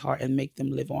person's heart and make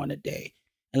them live on a day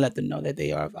and let them know that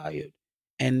they are valued.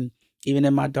 And even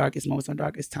in my darkest moments, my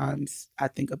darkest times, I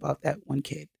think about that one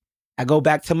kid. I go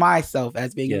back to myself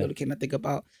as being a little kid, and I think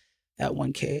about that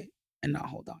one kid, and now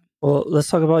hold on. Well, let's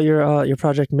talk about your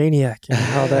project Maniac and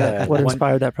how that what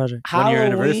inspired that project.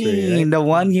 Halloween, 1 year anniversary, right? The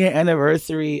 1 year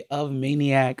anniversary of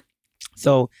Maniac.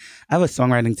 So I have a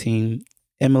songwriting team,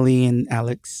 Emily and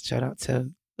Alex. Shout out to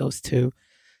those two.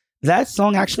 That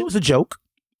song actually was a joke.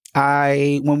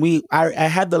 I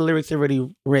had the lyrics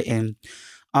already written.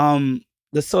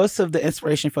 The source of the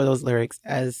inspiration for those lyrics,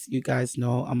 as you guys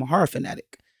know, I'm a horror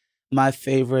fanatic. My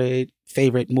favorite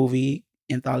movie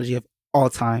anthology of all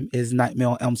time is Nightmare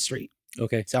on Elm Street.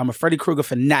 Okay. So I'm a Freddy Krueger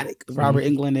fanatic. Robert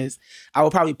Englund is. I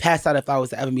would probably pass out if I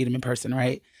was to ever meet him in person,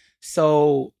 right?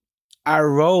 So I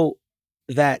wrote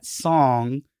that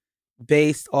song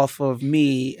based off of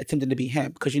me attempting to be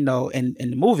him. Because, in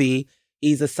the movie,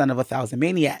 he's the son of 1,000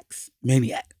 maniacs.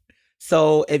 Maniac.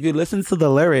 So if you listen to the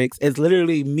lyrics, it's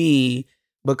literally me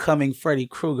becoming Freddy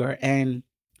Krueger. And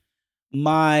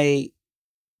my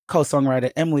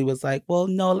co-songwriter, Emily, was like, well,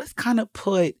 no, let's kind of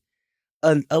put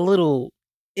a little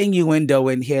innuendo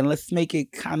in here and let's make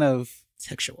it kind of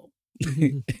sexual.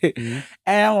 And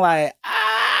I'm like,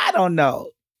 I don't know.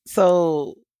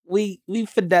 So we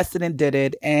finessed it and did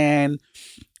it, and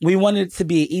we wanted it to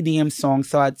be an EDM song.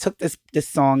 So I took this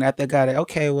song after I got it.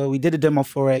 Okay, well, we did a demo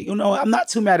for it. I'm not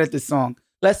too mad at this song.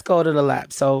 Let's go to the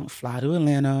lab. So fly to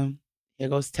Atlanta. Here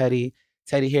goes Teddy.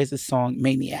 Teddy, here's the song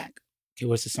Maniac. Okay,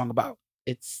 what's the song about?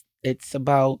 It's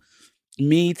about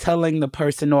me telling the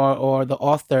person, or the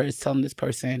author is telling this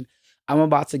person, I'm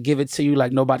about to give it to you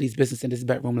like nobody's business in this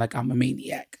bedroom, like I'm a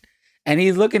maniac. And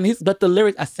but the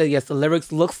lyrics, I said, yes, the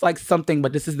lyrics looks like something,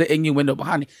 but this is the innuendo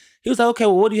behind it. He was like, okay,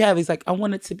 well, what do you have? He's like, I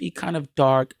want it to be kind of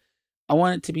dark. I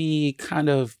want it to be kind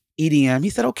of EDM. He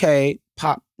said, okay,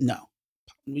 pop, no.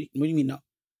 What do you mean no? I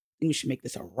think we should make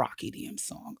this a rock EDM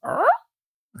song.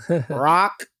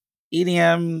 Rock,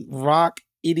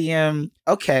 EDM.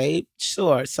 Okay,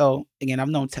 sure. So again, I've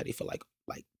known Teddy for like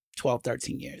 12,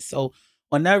 13 years. So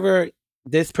whenever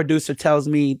this producer tells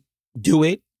me, do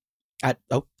it,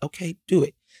 okay, do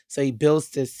it. So he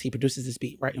produces this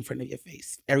beat right in front of your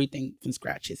face, everything from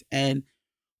scratches. And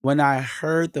when I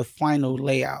heard the final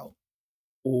layout,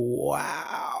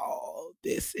 wow,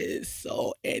 this is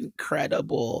so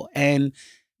incredible. And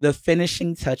the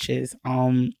finishing touches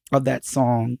of that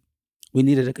song, we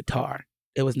needed a guitar.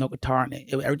 There was no guitar in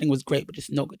it. Everything was great, but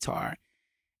just no guitar.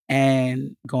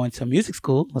 And going to music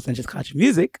school, Los Angeles College of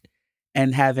Music,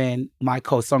 and having my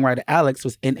co-songwriter Alex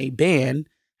was in a band,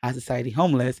 High Society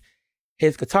Homeless.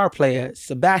 His guitar player,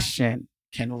 Sebastian,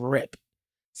 can rip.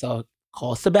 So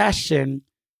call Sebastian.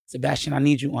 Sebastian, I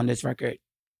need you on this record.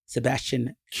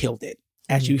 Sebastian killed it,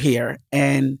 as you hear.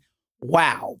 And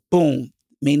wow, boom.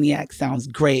 Maniac sounds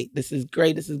great. This is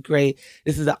great. This is great.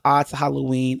 This is an ode to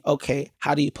Halloween. Okay,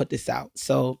 how do you put this out?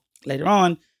 So later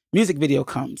on, music video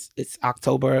comes. It's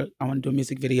October. I want to do a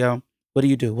music video. What do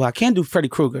you do? Well, I can't do Freddy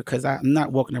Krueger because I'm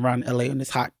not walking around LA in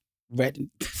this hot red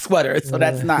sweater. So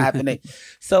that's not happening.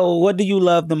 So what do you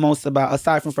love the most about,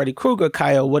 aside from Freddy Krueger,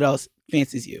 Kyle, what else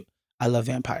fancies you? I love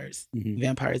vampires.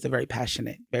 Vampires are very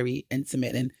passionate, very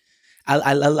intimate. And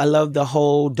I love the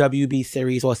whole WB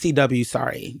series, or CW,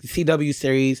 sorry. The CW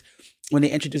series, when they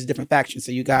introduce different factions.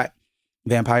 So you got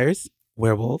vampires,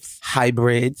 werewolves,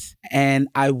 hybrids, and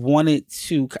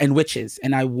witches.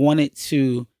 And I wanted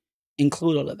to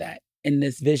include all of that in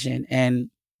this vision. And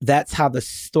that's how the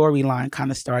storyline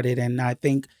kind of started. And I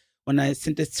think when I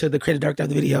sent this to the creative director of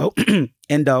the video,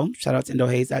 Endo, shout out to Endo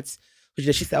Hayes,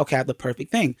 she said, okay, I have the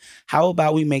perfect thing. How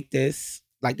about we make this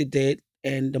like they did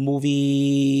in the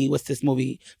movie, what's this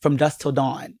movie? From Dusk Till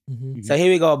Dawn. So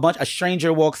here we go, a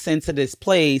stranger walks into this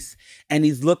place and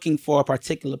he's looking for a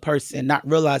particular person, not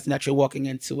realizing that you're walking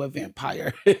into a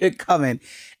vampire coming.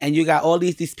 And you got all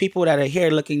these people that are here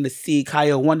looking to see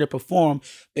Kyle Wonder perform,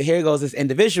 but here goes this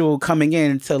individual coming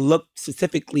in to look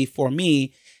specifically for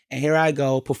me. And here I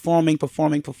go, performing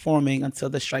until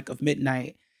the strike of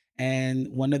midnight. And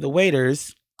one of the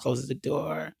waiters closes the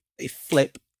door, they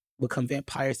flip, become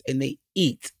vampires, and they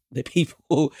eat the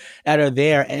people that are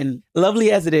there. And lovely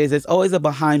as it is, it's always a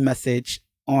behind message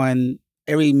on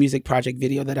every music project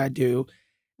video that I do.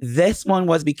 This one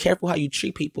was, be careful how you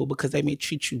treat people because they may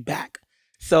treat you back.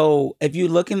 So if you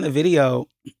look in the video,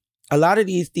 a lot of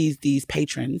these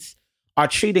patrons are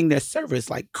treating their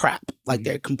servers like crap. Like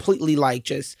they're completely like,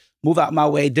 just move out my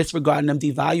way, disregarding them,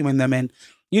 devaluing them. And,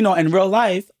 in real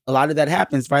life, a lot of that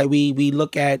happens, right? We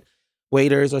look at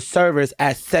waiters or servers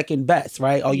as second best,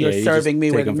 right? Oh, you're serving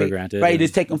me with me, granted, right? You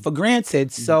just take them for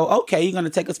granted. So, okay, you're going to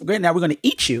take us for granted. Now we're going to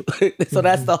eat you. So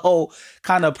that's the whole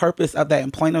kind of purpose of that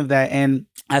and point of that. And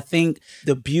I think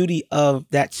the beauty of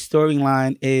that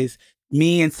storyline is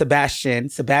me and Sebastian.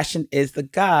 Sebastian is the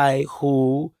guy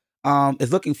who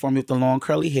is looking for me with the long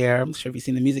curly hair. I'm sure if you've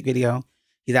seen the music video.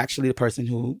 He's actually the person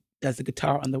who does the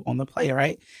guitar on the player,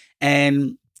 right?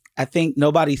 And I think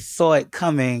nobody saw it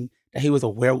coming that he was a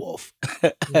werewolf.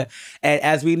 And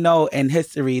as we know in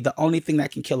history, the only thing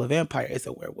that can kill a vampire is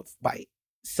a werewolf bite.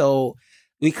 So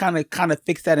we kind of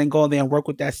fix that and go there and work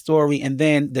with that story. And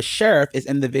then the sheriff is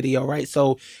in the video, right?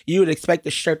 So you would expect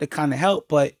the sheriff to kind of help,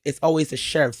 but it's always the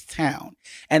sheriff's town.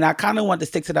 And I kind of want to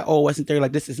stick to that old Western theory,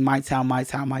 like this is my town, my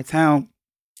town, my town.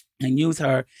 And use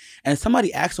her. And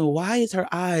somebody asked me, why is her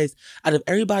eyes, out of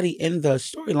everybody in the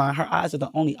storyline, her eyes are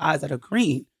the only eyes that are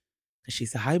green? Because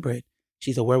she's a hybrid.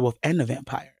 She's a werewolf and a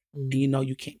vampire. And you know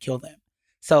you can't kill them.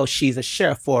 So she's a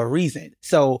sheriff for a reason.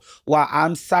 So while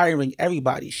I'm siring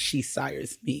everybody, she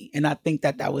sires me. And I think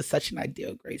that was such an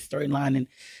ideal, great storyline. And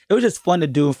it was just fun to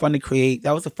do and fun to create.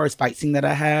 That was the first fight scene that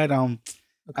I had.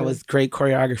 That was great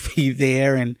choreography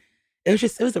there. And it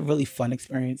was a really fun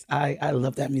experience. I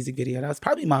love that music video. That was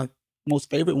probably my most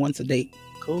favorite one to date.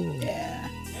 Cool. Yeah.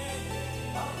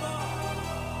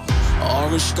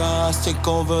 Orange skies take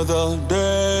over the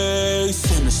day.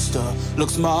 Sinister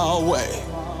looks my way.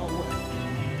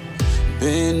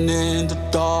 Been in the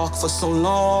dark for so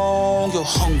long. Your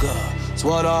hunger is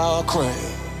what I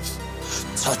crave.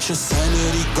 Touch your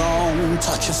sanity gone,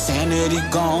 touch your sanity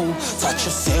gone, touch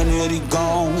your sanity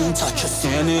gone, touch your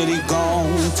sanity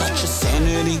gone, touch your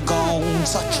sanity gone,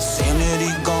 touch your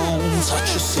sanity gone, touch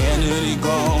your sanity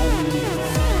gone.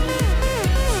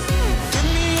 Give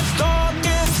me your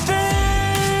darkest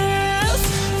fears,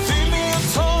 feed me your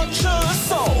tortured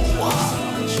soul.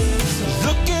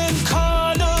 Looking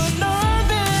kinda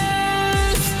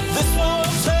nervous, this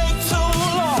won't take too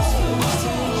long.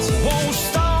 Won't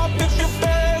stop if you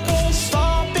beg, won't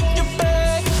stop if you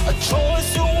beg. A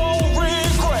choice you won't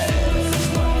regret.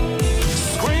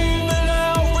 Screaming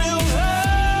out real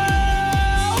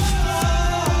loud.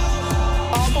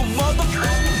 I'm a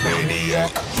motherfucking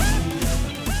maniac.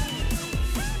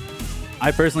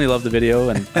 I personally love the video,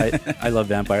 and I love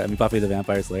Vampire. I mean, Buffy the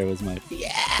Vampire Slayer was my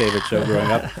favorite show growing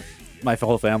up. My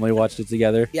whole family watched it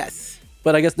together. Yes.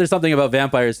 But I guess there's something about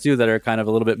vampires too that are kind of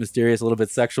a little bit mysterious, a little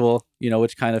bit sexual,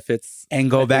 which kind of fits.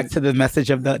 And go back to the message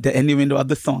of the innuendo of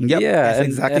the song. Yep. Yeah, That's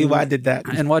exactly why I did that.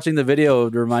 And watching the video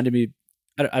reminded me,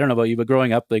 I don't know about you, but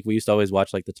growing up, like we used to always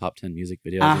watch like the top 10 music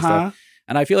videos and stuff.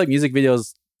 And I feel like music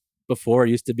videos before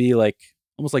used to be like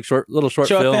almost like little short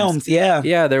films. Yeah.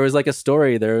 Yeah, there was like a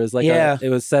story. There was like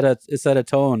it set a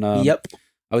tone. Yep.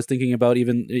 I was thinking about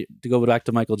even to go back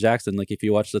to Michael Jackson, like if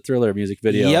you watch the Thriller music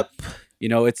video. Yep.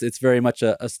 It's very much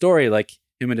a story, like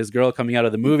him and his girl coming out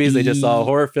of the movies. They just saw a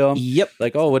horror film. Yep.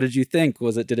 Like, oh, what did you think?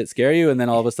 Did it scare you? And then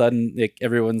all of a sudden, like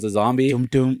everyone's a zombie. Doom,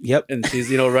 doom. Yep. And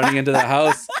she's, running into the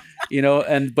house,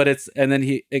 and then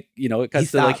it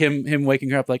cuts to like him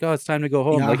waking her up like, oh, it's time to go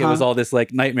home. Like it was all this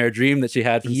like nightmare dream that she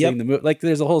had from seeing the movie. Like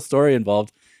there's a whole story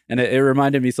involved. And it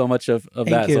reminded me so much of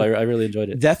that. So I really enjoyed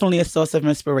it. Definitely a source of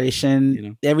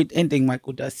inspiration. Anything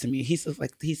Michael does to me, he's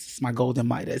just my golden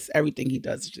Midas. Everything he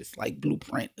does is just like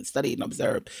blueprint and studied and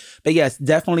observed. But yes,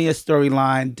 definitely a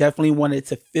storyline. Definitely wanted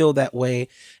to feel that way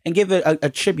and give it a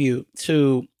tribute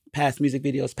to past music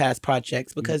videos, past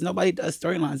projects, because nobody does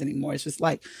storylines anymore. It's just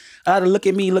like, look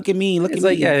at me. It's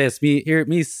like, yeah, it's me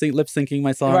lip syncing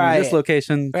my song. Right. This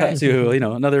location cut to,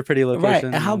 another pretty location. Right.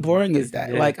 And how boring is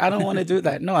that? Yeah. Like, I don't want to do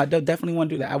that. No, I definitely want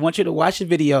to do that. I want you to watch the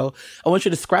video. I want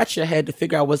you to scratch your head to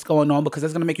figure out what's going on, because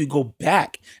that's going to make you go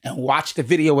back and watch the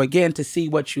video again to see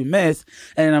what you missed.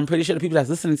 And I'm pretty sure the people that's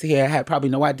listening to here had probably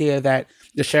no idea that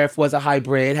the sheriff was a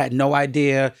hybrid, had no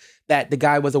idea that the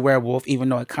guy was a werewolf, even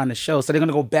though it kind of shows. So they're going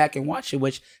to go back and watch it,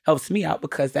 which helps me out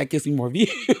because that gives me more views.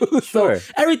 So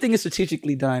everything is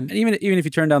strategically done. And even if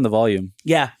you turn down the volume.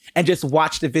 Yeah. And just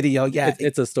watch the video. Yeah.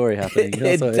 It's a story happening.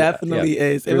 It definitely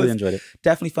is. I really enjoyed it.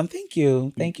 Definitely fun. Thank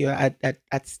you.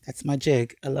 That's my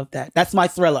jig. I love that. That's my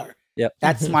thriller. Yep.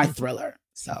 That's my thriller.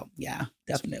 So yeah,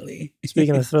 definitely.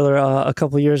 Speaking of Thriller, a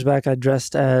couple years back, I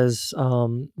dressed as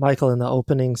Michael in the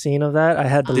opening scene of that. I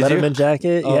had the Letterman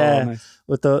jacket, nice.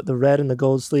 With the red and the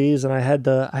gold sleeves, and I had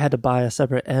to buy a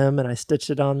separate M, and I stitched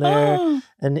it on there.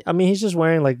 And I mean, he's just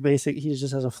wearing like basic. He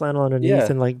just has a flannel underneath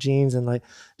and like jeans, and like,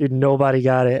 dude, nobody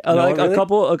got it. No, like really? a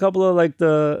couple of like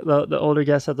the older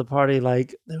guests at the party,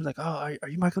 like they were like, "Oh, are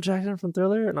you Michael Jackson from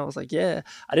Thriller?" And I was like, "Yeah."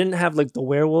 I didn't have like the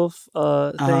werewolf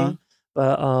thing.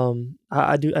 But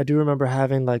I do remember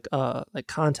having like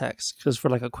contacts because for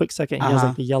like a quick second he has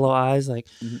like the yellow eyes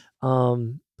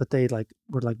but they like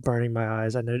were like burning my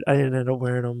eyes. I didn't end up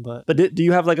wearing them, but do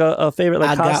you have like a favorite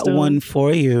like costume? I got one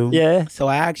for you. Yeah. So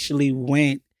I actually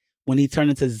went when he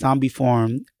turned into zombie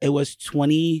form. It was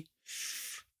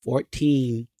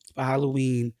 2014 for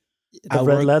Halloween. The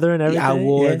red leather and everything. I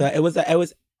wore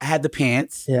I had the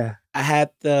pants. Yeah. I had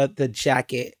the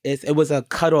jacket. It was a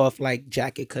cutoff like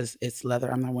jacket because it's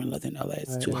leather. I'm not wearing leather in LA.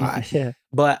 It's too hot. Yeah.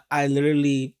 But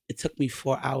it took me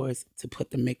 4 hours to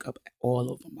put the makeup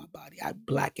all over my body. I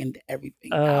blackened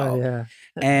everything out. Yeah.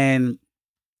 And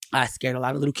I scared a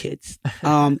lot of little kids.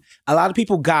 A lot of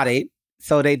people got it.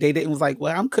 So they didn't was like,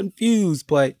 well, I'm confused.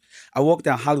 But I walked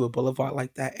down Hollywood Boulevard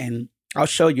like that and I'll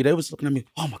show you. They was looking at me,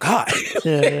 oh my God.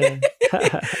 Yeah.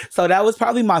 So that was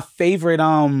probably my favorite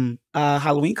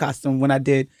Halloween costume when I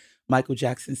did Michael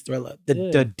Jackson's Thriller.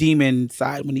 The demon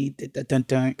side when he did the dun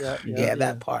dun. Yeah,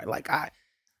 that part. Like I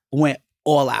went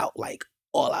all out. Like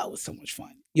all out was so much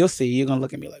fun. You'll see. You're gonna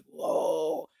look at me like,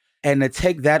 whoa. And to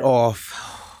take that off,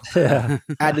 I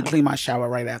had to clean my shower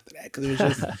right after that because it was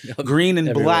just green and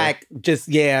everywhere. Black, just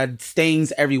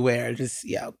stains everywhere. Just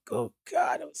oh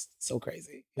God, it was so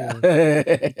crazy.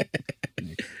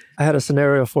 I had a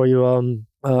scenario for you.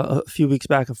 A few weeks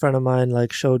back, a friend of mine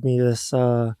like showed me this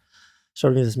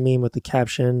meme with the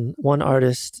caption: "One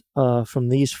artist from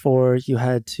these four you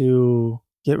had to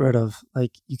get rid of. Like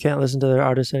you can't listen to their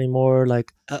artists anymore.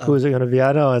 Like who is it going to be?"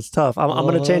 I know it's tough. I'm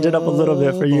going to change it up a little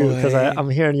bit for you because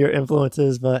I'm hearing your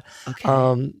influences. But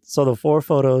so the 4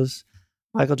 photos: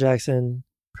 Michael Jackson,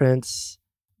 Prince,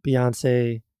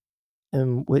 Beyonce,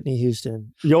 and Whitney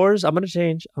Houston. Yours, I'm going to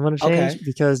change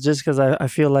because I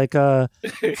feel like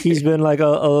he's been like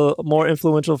a more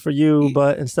influential for you.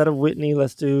 But instead of Whitney,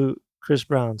 let's do Chris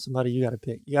Brown. Somebody you got to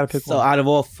pick. You got to pick one. So out of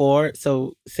all 4,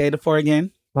 so say the 4 again.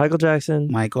 Michael Jackson,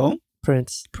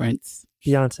 Prince,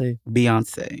 Beyonce,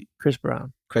 Chris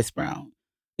Brown.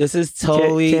 This is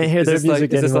totally can't hear their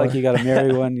music anymore. Is this like you got to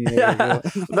marry one?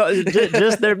 No,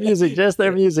 just their music.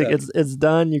 It's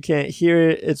done. You can't hear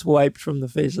it. It's wiped from the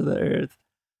face of the earth.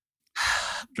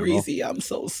 Breezy, I'm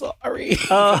so sorry.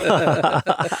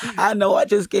 I know I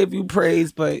just gave you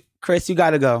praise, but Chris, you got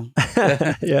to go.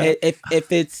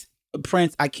 If it's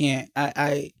Prince, I can't.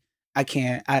 I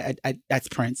can't. That's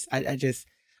Prince. I just.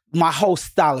 My whole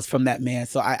style is from that man,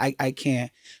 so I can't.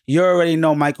 You already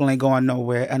know Michael ain't going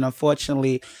nowhere, and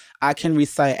unfortunately, I can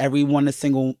recite every one of the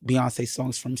single Beyonce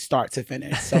songs from start to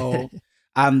finish. So,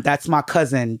 that's my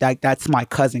cousin. That's my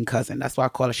cousin. That's why I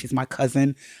call her. She's my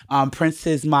cousin. Prince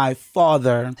is my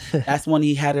father. That's when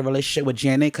he had a relationship with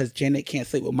Janet because Janet can't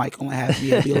sleep with Michael and have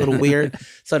me. It'd be a little weird.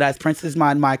 So that's Prince is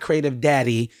my creative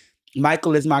daddy.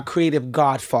 Michael is my creative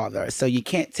godfather. So you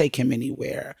can't take him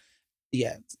anywhere.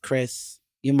 Yeah, Chris.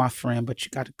 You're my friend, but you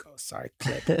gotta go. Sorry,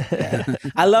 Clip. Yeah.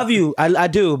 I love you. I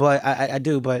do, but I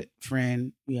do, but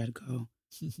friend, you gotta go.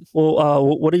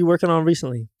 Well, what are you working on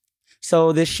recently?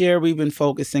 So this year we've been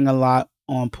focusing a lot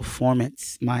on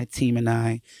performance. My team and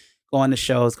I go on the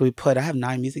shows. I have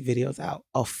 9 music videos out,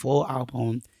 a full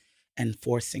album, and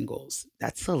 4 singles.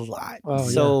 That's a lot. Oh,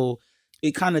 so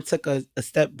we kind of took a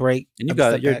step break. And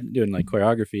you're doing like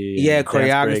choreography. Yeah,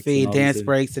 choreography, dance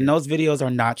breaks, and those videos are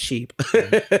not cheap.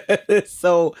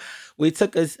 So we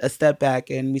took a step back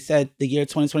and we said the year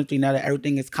 2023, now that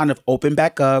everything is kind of open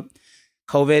back up,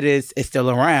 COVID is still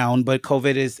around, but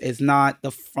COVID is not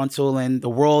the frontal and the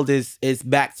world is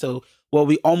back to what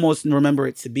we almost remember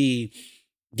it to be.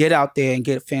 Get out there and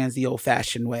get fans the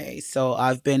old-fashioned way. So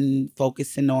I've been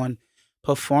focusing on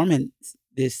performances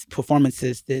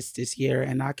this year,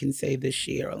 and I can say this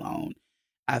year alone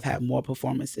I've had more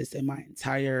performances in my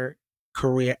entire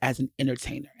career as an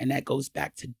entertainer, and that goes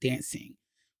back to dancing,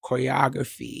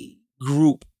 choreography,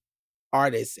 group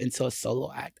artists into a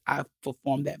solo act. I've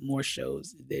performed at more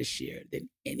shows this year than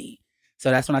any.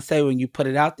 So that's when I say when you put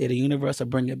it out there, the universe will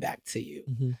bring it back to you.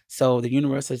 Mm-hmm. So the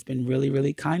universe has been really,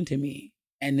 really kind to me,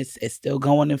 and it's still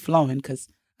going and flowing because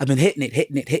I've been hitting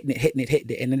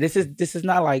it. And this is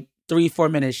not like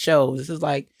 3-4 minute shows. This is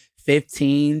like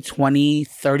 15, 20,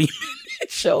 30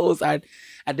 minute shows. I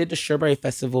did the Strawberry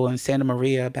Festival in Santa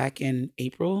Maria back in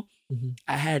April. Mm-hmm.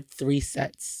 I had 3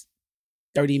 sets,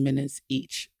 30 minutes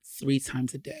each, 3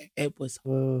 times a day. It was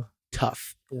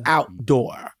tough. Yeah.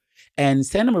 Outdoor. And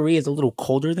Santa Maria is a little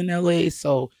colder than LA.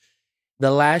 So the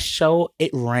last show,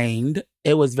 it rained.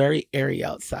 It was very airy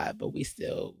outside, but we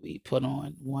put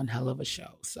on one hell of a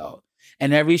show. So,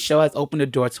 and every show has opened a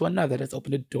door to another. That's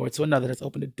opened a door to another. That's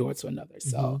opened a door to another.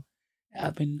 So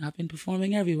I've been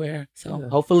performing everywhere. So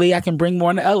hopefully I can bring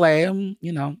more into LA.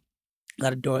 A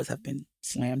lot of doors have been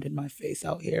slammed in my face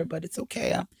out here, but it's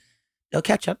okay. They'll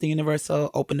catch up. The universe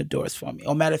will open the doors for me.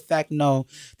 Or matter of fact, no,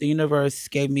 the universe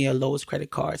gave me a Lowe's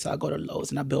credit card, so I go to Lowe's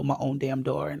and I build my own damn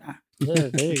door, and yeah,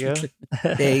 there you go.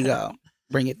 There you go.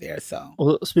 Bring it there. So,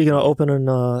 well, speaking of opening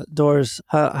doors,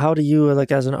 how do you,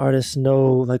 like, as an artist,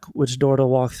 know like which door to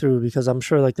walk through? Because I'm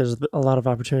sure like there's a lot of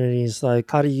opportunities. Like,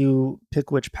 how do you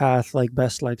pick which path like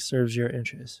best like serves your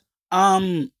interests?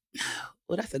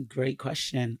 well, that's a great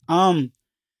question.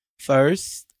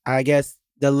 First, I guess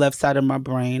the left side of my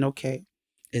brain. Okay,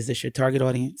 is this your target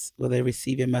audience? Will they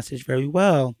receive your message very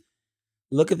well?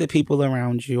 Look at the people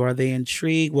around you. Are they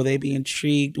intrigued? Will they be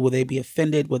intrigued? Will they be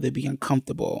offended? Will they be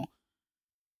uncomfortable?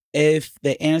 If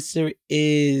the answer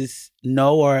is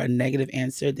no or a negative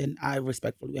answer, then I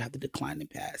respectfully have to decline and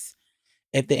pass.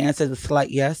 If the answer is a slight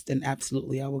yes, then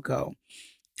absolutely I will go.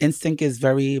 Instinct is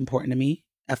very important to me.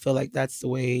 I feel like that's the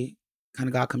way kind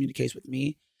of God communicates with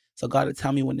me. So God will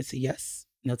tell me when it's a yes,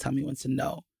 and he'll tell me when it's a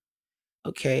no.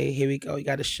 Okay, here we go. You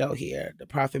got a show here. The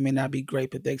prophet may not be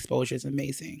great, but the exposure is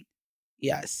amazing.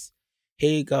 Yes.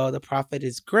 Here you go. The prophet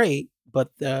is great,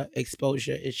 but the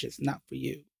exposure is just not for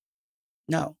you.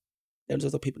 No. There's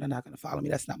other people that are not going to follow me.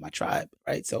 That's not my tribe,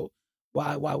 right? So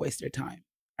why waste their time,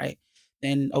 right?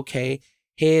 Then, okay,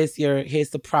 here's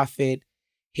the prophet.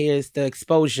 Here's the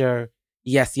exposure.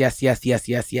 Yes.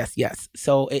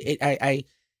 So I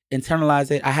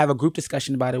internalize it. I have a group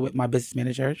discussion about it with my business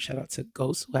manager. Shout out to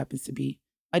Ghost, who happens to be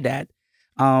my dad.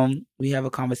 We have a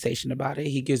conversation about it.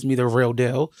 He gives me the real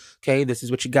deal. Okay, this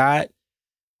is what you got.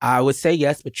 I would say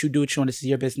yes, but you do what you want. This is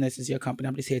your business. This is your company.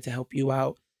 I'm just here to help you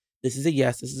out. This is a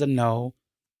yes. This is a no.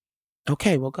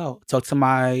 Okay, we'll go. Talk to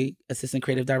my assistant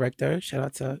creative director. Shout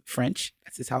out to French.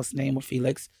 That's his house name, or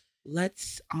Felix.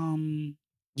 Let's,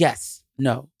 yes,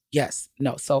 no.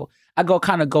 So I go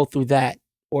through that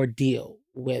ordeal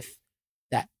with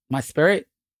that. My spirit,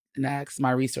 and I ask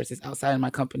my resources outside of my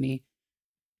company,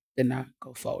 then I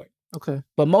go forward. Okay.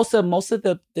 But most of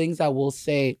the things I will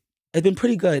say have been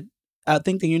pretty good. I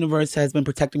think the universe has been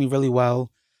protecting me really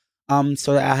well.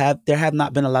 So there have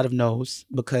not been a lot of no's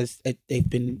because they've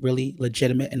been really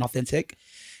legitimate and authentic.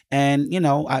 And,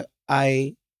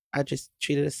 I just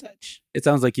treat it as such. It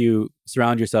sounds like you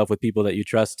surround yourself with people that you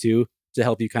trust to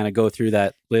help you kind of go through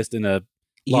that list in a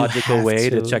logical way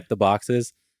to check the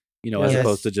boxes, as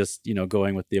opposed to just,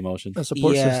 going with the emotions. A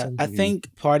support system. I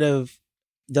think part of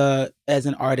as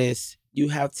an artist, you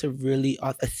have to really,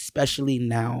 especially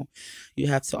now, you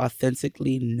have to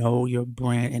authentically know your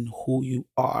brand and who you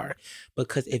are.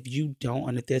 Because if you don't,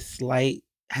 and if there's slight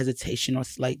hesitation or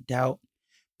slight doubt,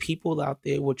 people out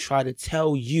there will try to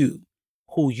tell you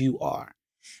who you are.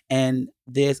 And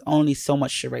there's only so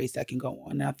much charades that can go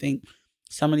on. And I think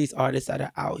some of these artists that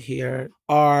are out here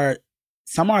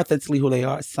some are authentically who they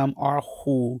are, some are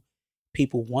who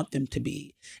people want them to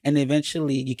be. And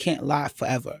eventually you can't lie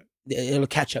forever. It'll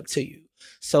catch up to you.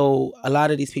 So a lot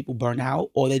of these people burn out,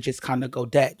 or they just kind of go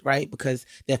dead, right? Because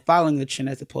they're following the trend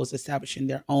as opposed to establishing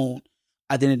their own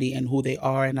identity and who they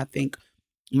are. And I think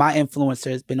my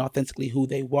influencer has been authentically who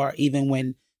they were, even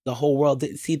when the whole world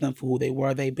didn't see them for who they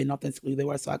were. They've been authentically who they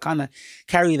were. So I kind of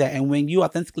carry that. And when you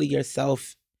authentically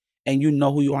yourself and you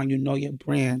know who you are and you know your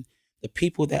brand, the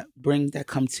people that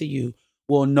come to you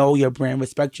will know your brand,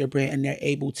 respect your brand, and they're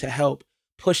able to help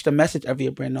push the message of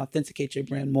your brand, authenticate your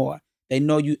brand more. They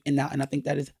know you in and out, and I think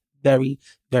that is very,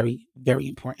 very, very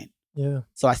important. Yeah.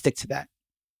 So I stick to that.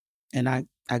 And I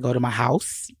go to my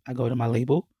house, I go to my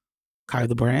label, Kyle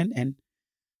the brand, and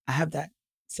I have that.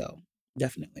 So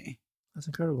definitely. That's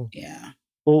incredible. Yeah.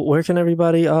 Well, where can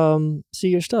everybody see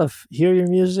your stuff, hear your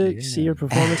music, see your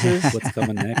performances? What's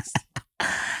coming next?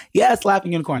 Yes,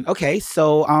 Laughing Unicorn. Okay,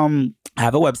 so I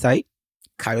have a website,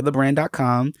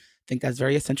 KyleTheBrand.com. I think that's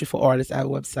very essential for artists. I have a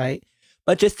website.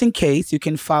 But just in case, you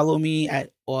can follow me at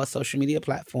all social media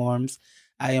platforms.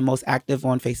 I am most active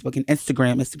on Facebook and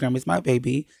Instagram. Instagram is my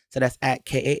baby. So that's at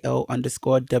KAO_WONDER.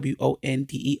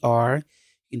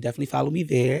 You can definitely follow me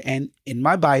there. And in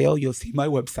my bio, you'll see my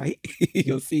website.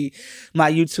 You'll see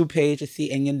my YouTube page.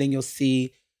 And then you'll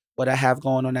see what I have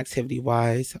going on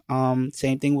activity-wise.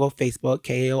 Same thing with Facebook,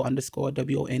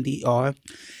 KAO_WONDER.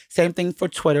 Same thing for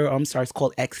Twitter. I'm sorry, it's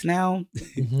called X now.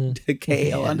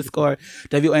 KAO_WONDER.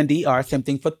 Same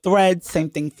thing for Threads. Same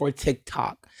thing for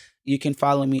TikTok. You can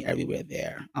follow me everywhere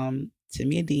there. Send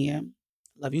me a DM.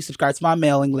 Love you. Subscribe to my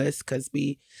mailing list because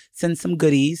we send some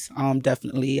goodies.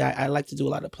 Definitely. I like to do a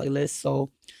lot of playlists.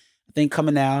 So I think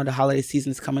coming now, the holiday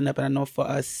season is coming up. And I know for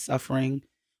us suffering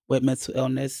with mental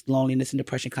illness, loneliness, and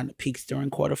depression kind of peaks during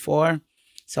Q4.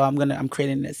 So I'm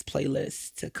creating this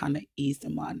playlist to kind of ease the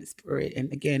mind and spirit.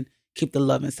 And again, keep the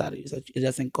love inside of you so it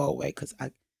doesn't go away. Because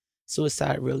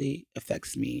suicide really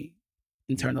affects me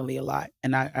internally a lot,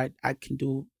 and I can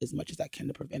do as much as I can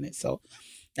to prevent it. So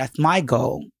that's my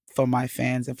goal for my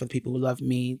fans and for the people who love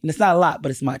me. And it's not a lot, but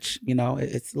it's much. You know,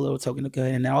 it's a little token of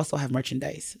good. And I also have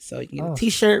merchandise, so you can get a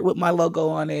T-shirt with my logo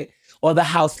on it or the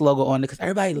house logo on it, because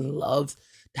everybody loves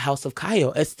the House of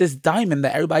Kayo. It's this diamond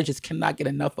that everybody just cannot get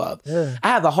enough of. Yeah. I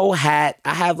have the whole hat.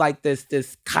 I have like this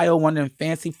Kayo one in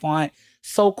fancy font.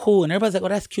 So cool. And everybody's like, oh,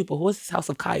 that's cute, but who is this House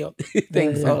of Kayo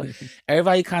thing? Yeah. So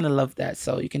everybody kind of loved that.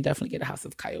 So you can definitely get a House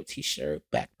of Kayo t-shirt,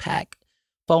 backpack,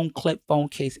 phone clip, phone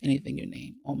case, anything you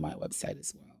name on my website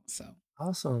as well. So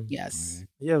awesome. Yes.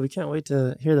 Yeah, we can't wait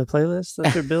to hear the playlist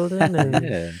that you're building.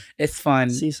 And it's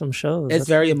fun. See some shows. It's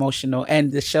very emotional.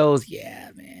 And the shows, yeah,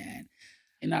 man.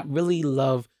 And I really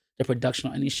love the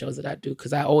production on any shows that I do,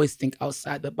 because I always think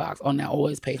outside the box, and I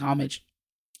always pay homage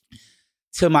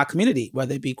to my community,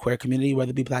 whether it be queer community, whether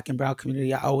it be Black and brown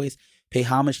community. I always pay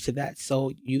homage to that.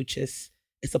 So it's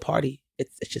a party.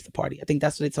 It's just a party. I think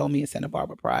that's what they told me in Santa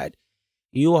Barbara Pride.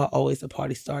 You are always a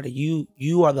party starter.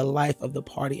 You are the life of the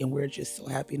party, and we're just so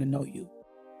happy to know you.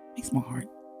 Makes my heart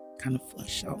kind of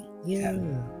flush. So yeah,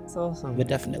 it's awesome. But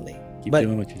definitely keep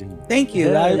doing what you're doing. Thank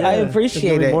you. I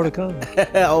appreciate it. More to come.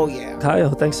 Oh yeah.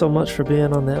 Kayo, thanks so much for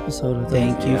being on the episode.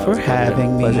 Thank you for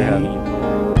having me. Pleasure having you.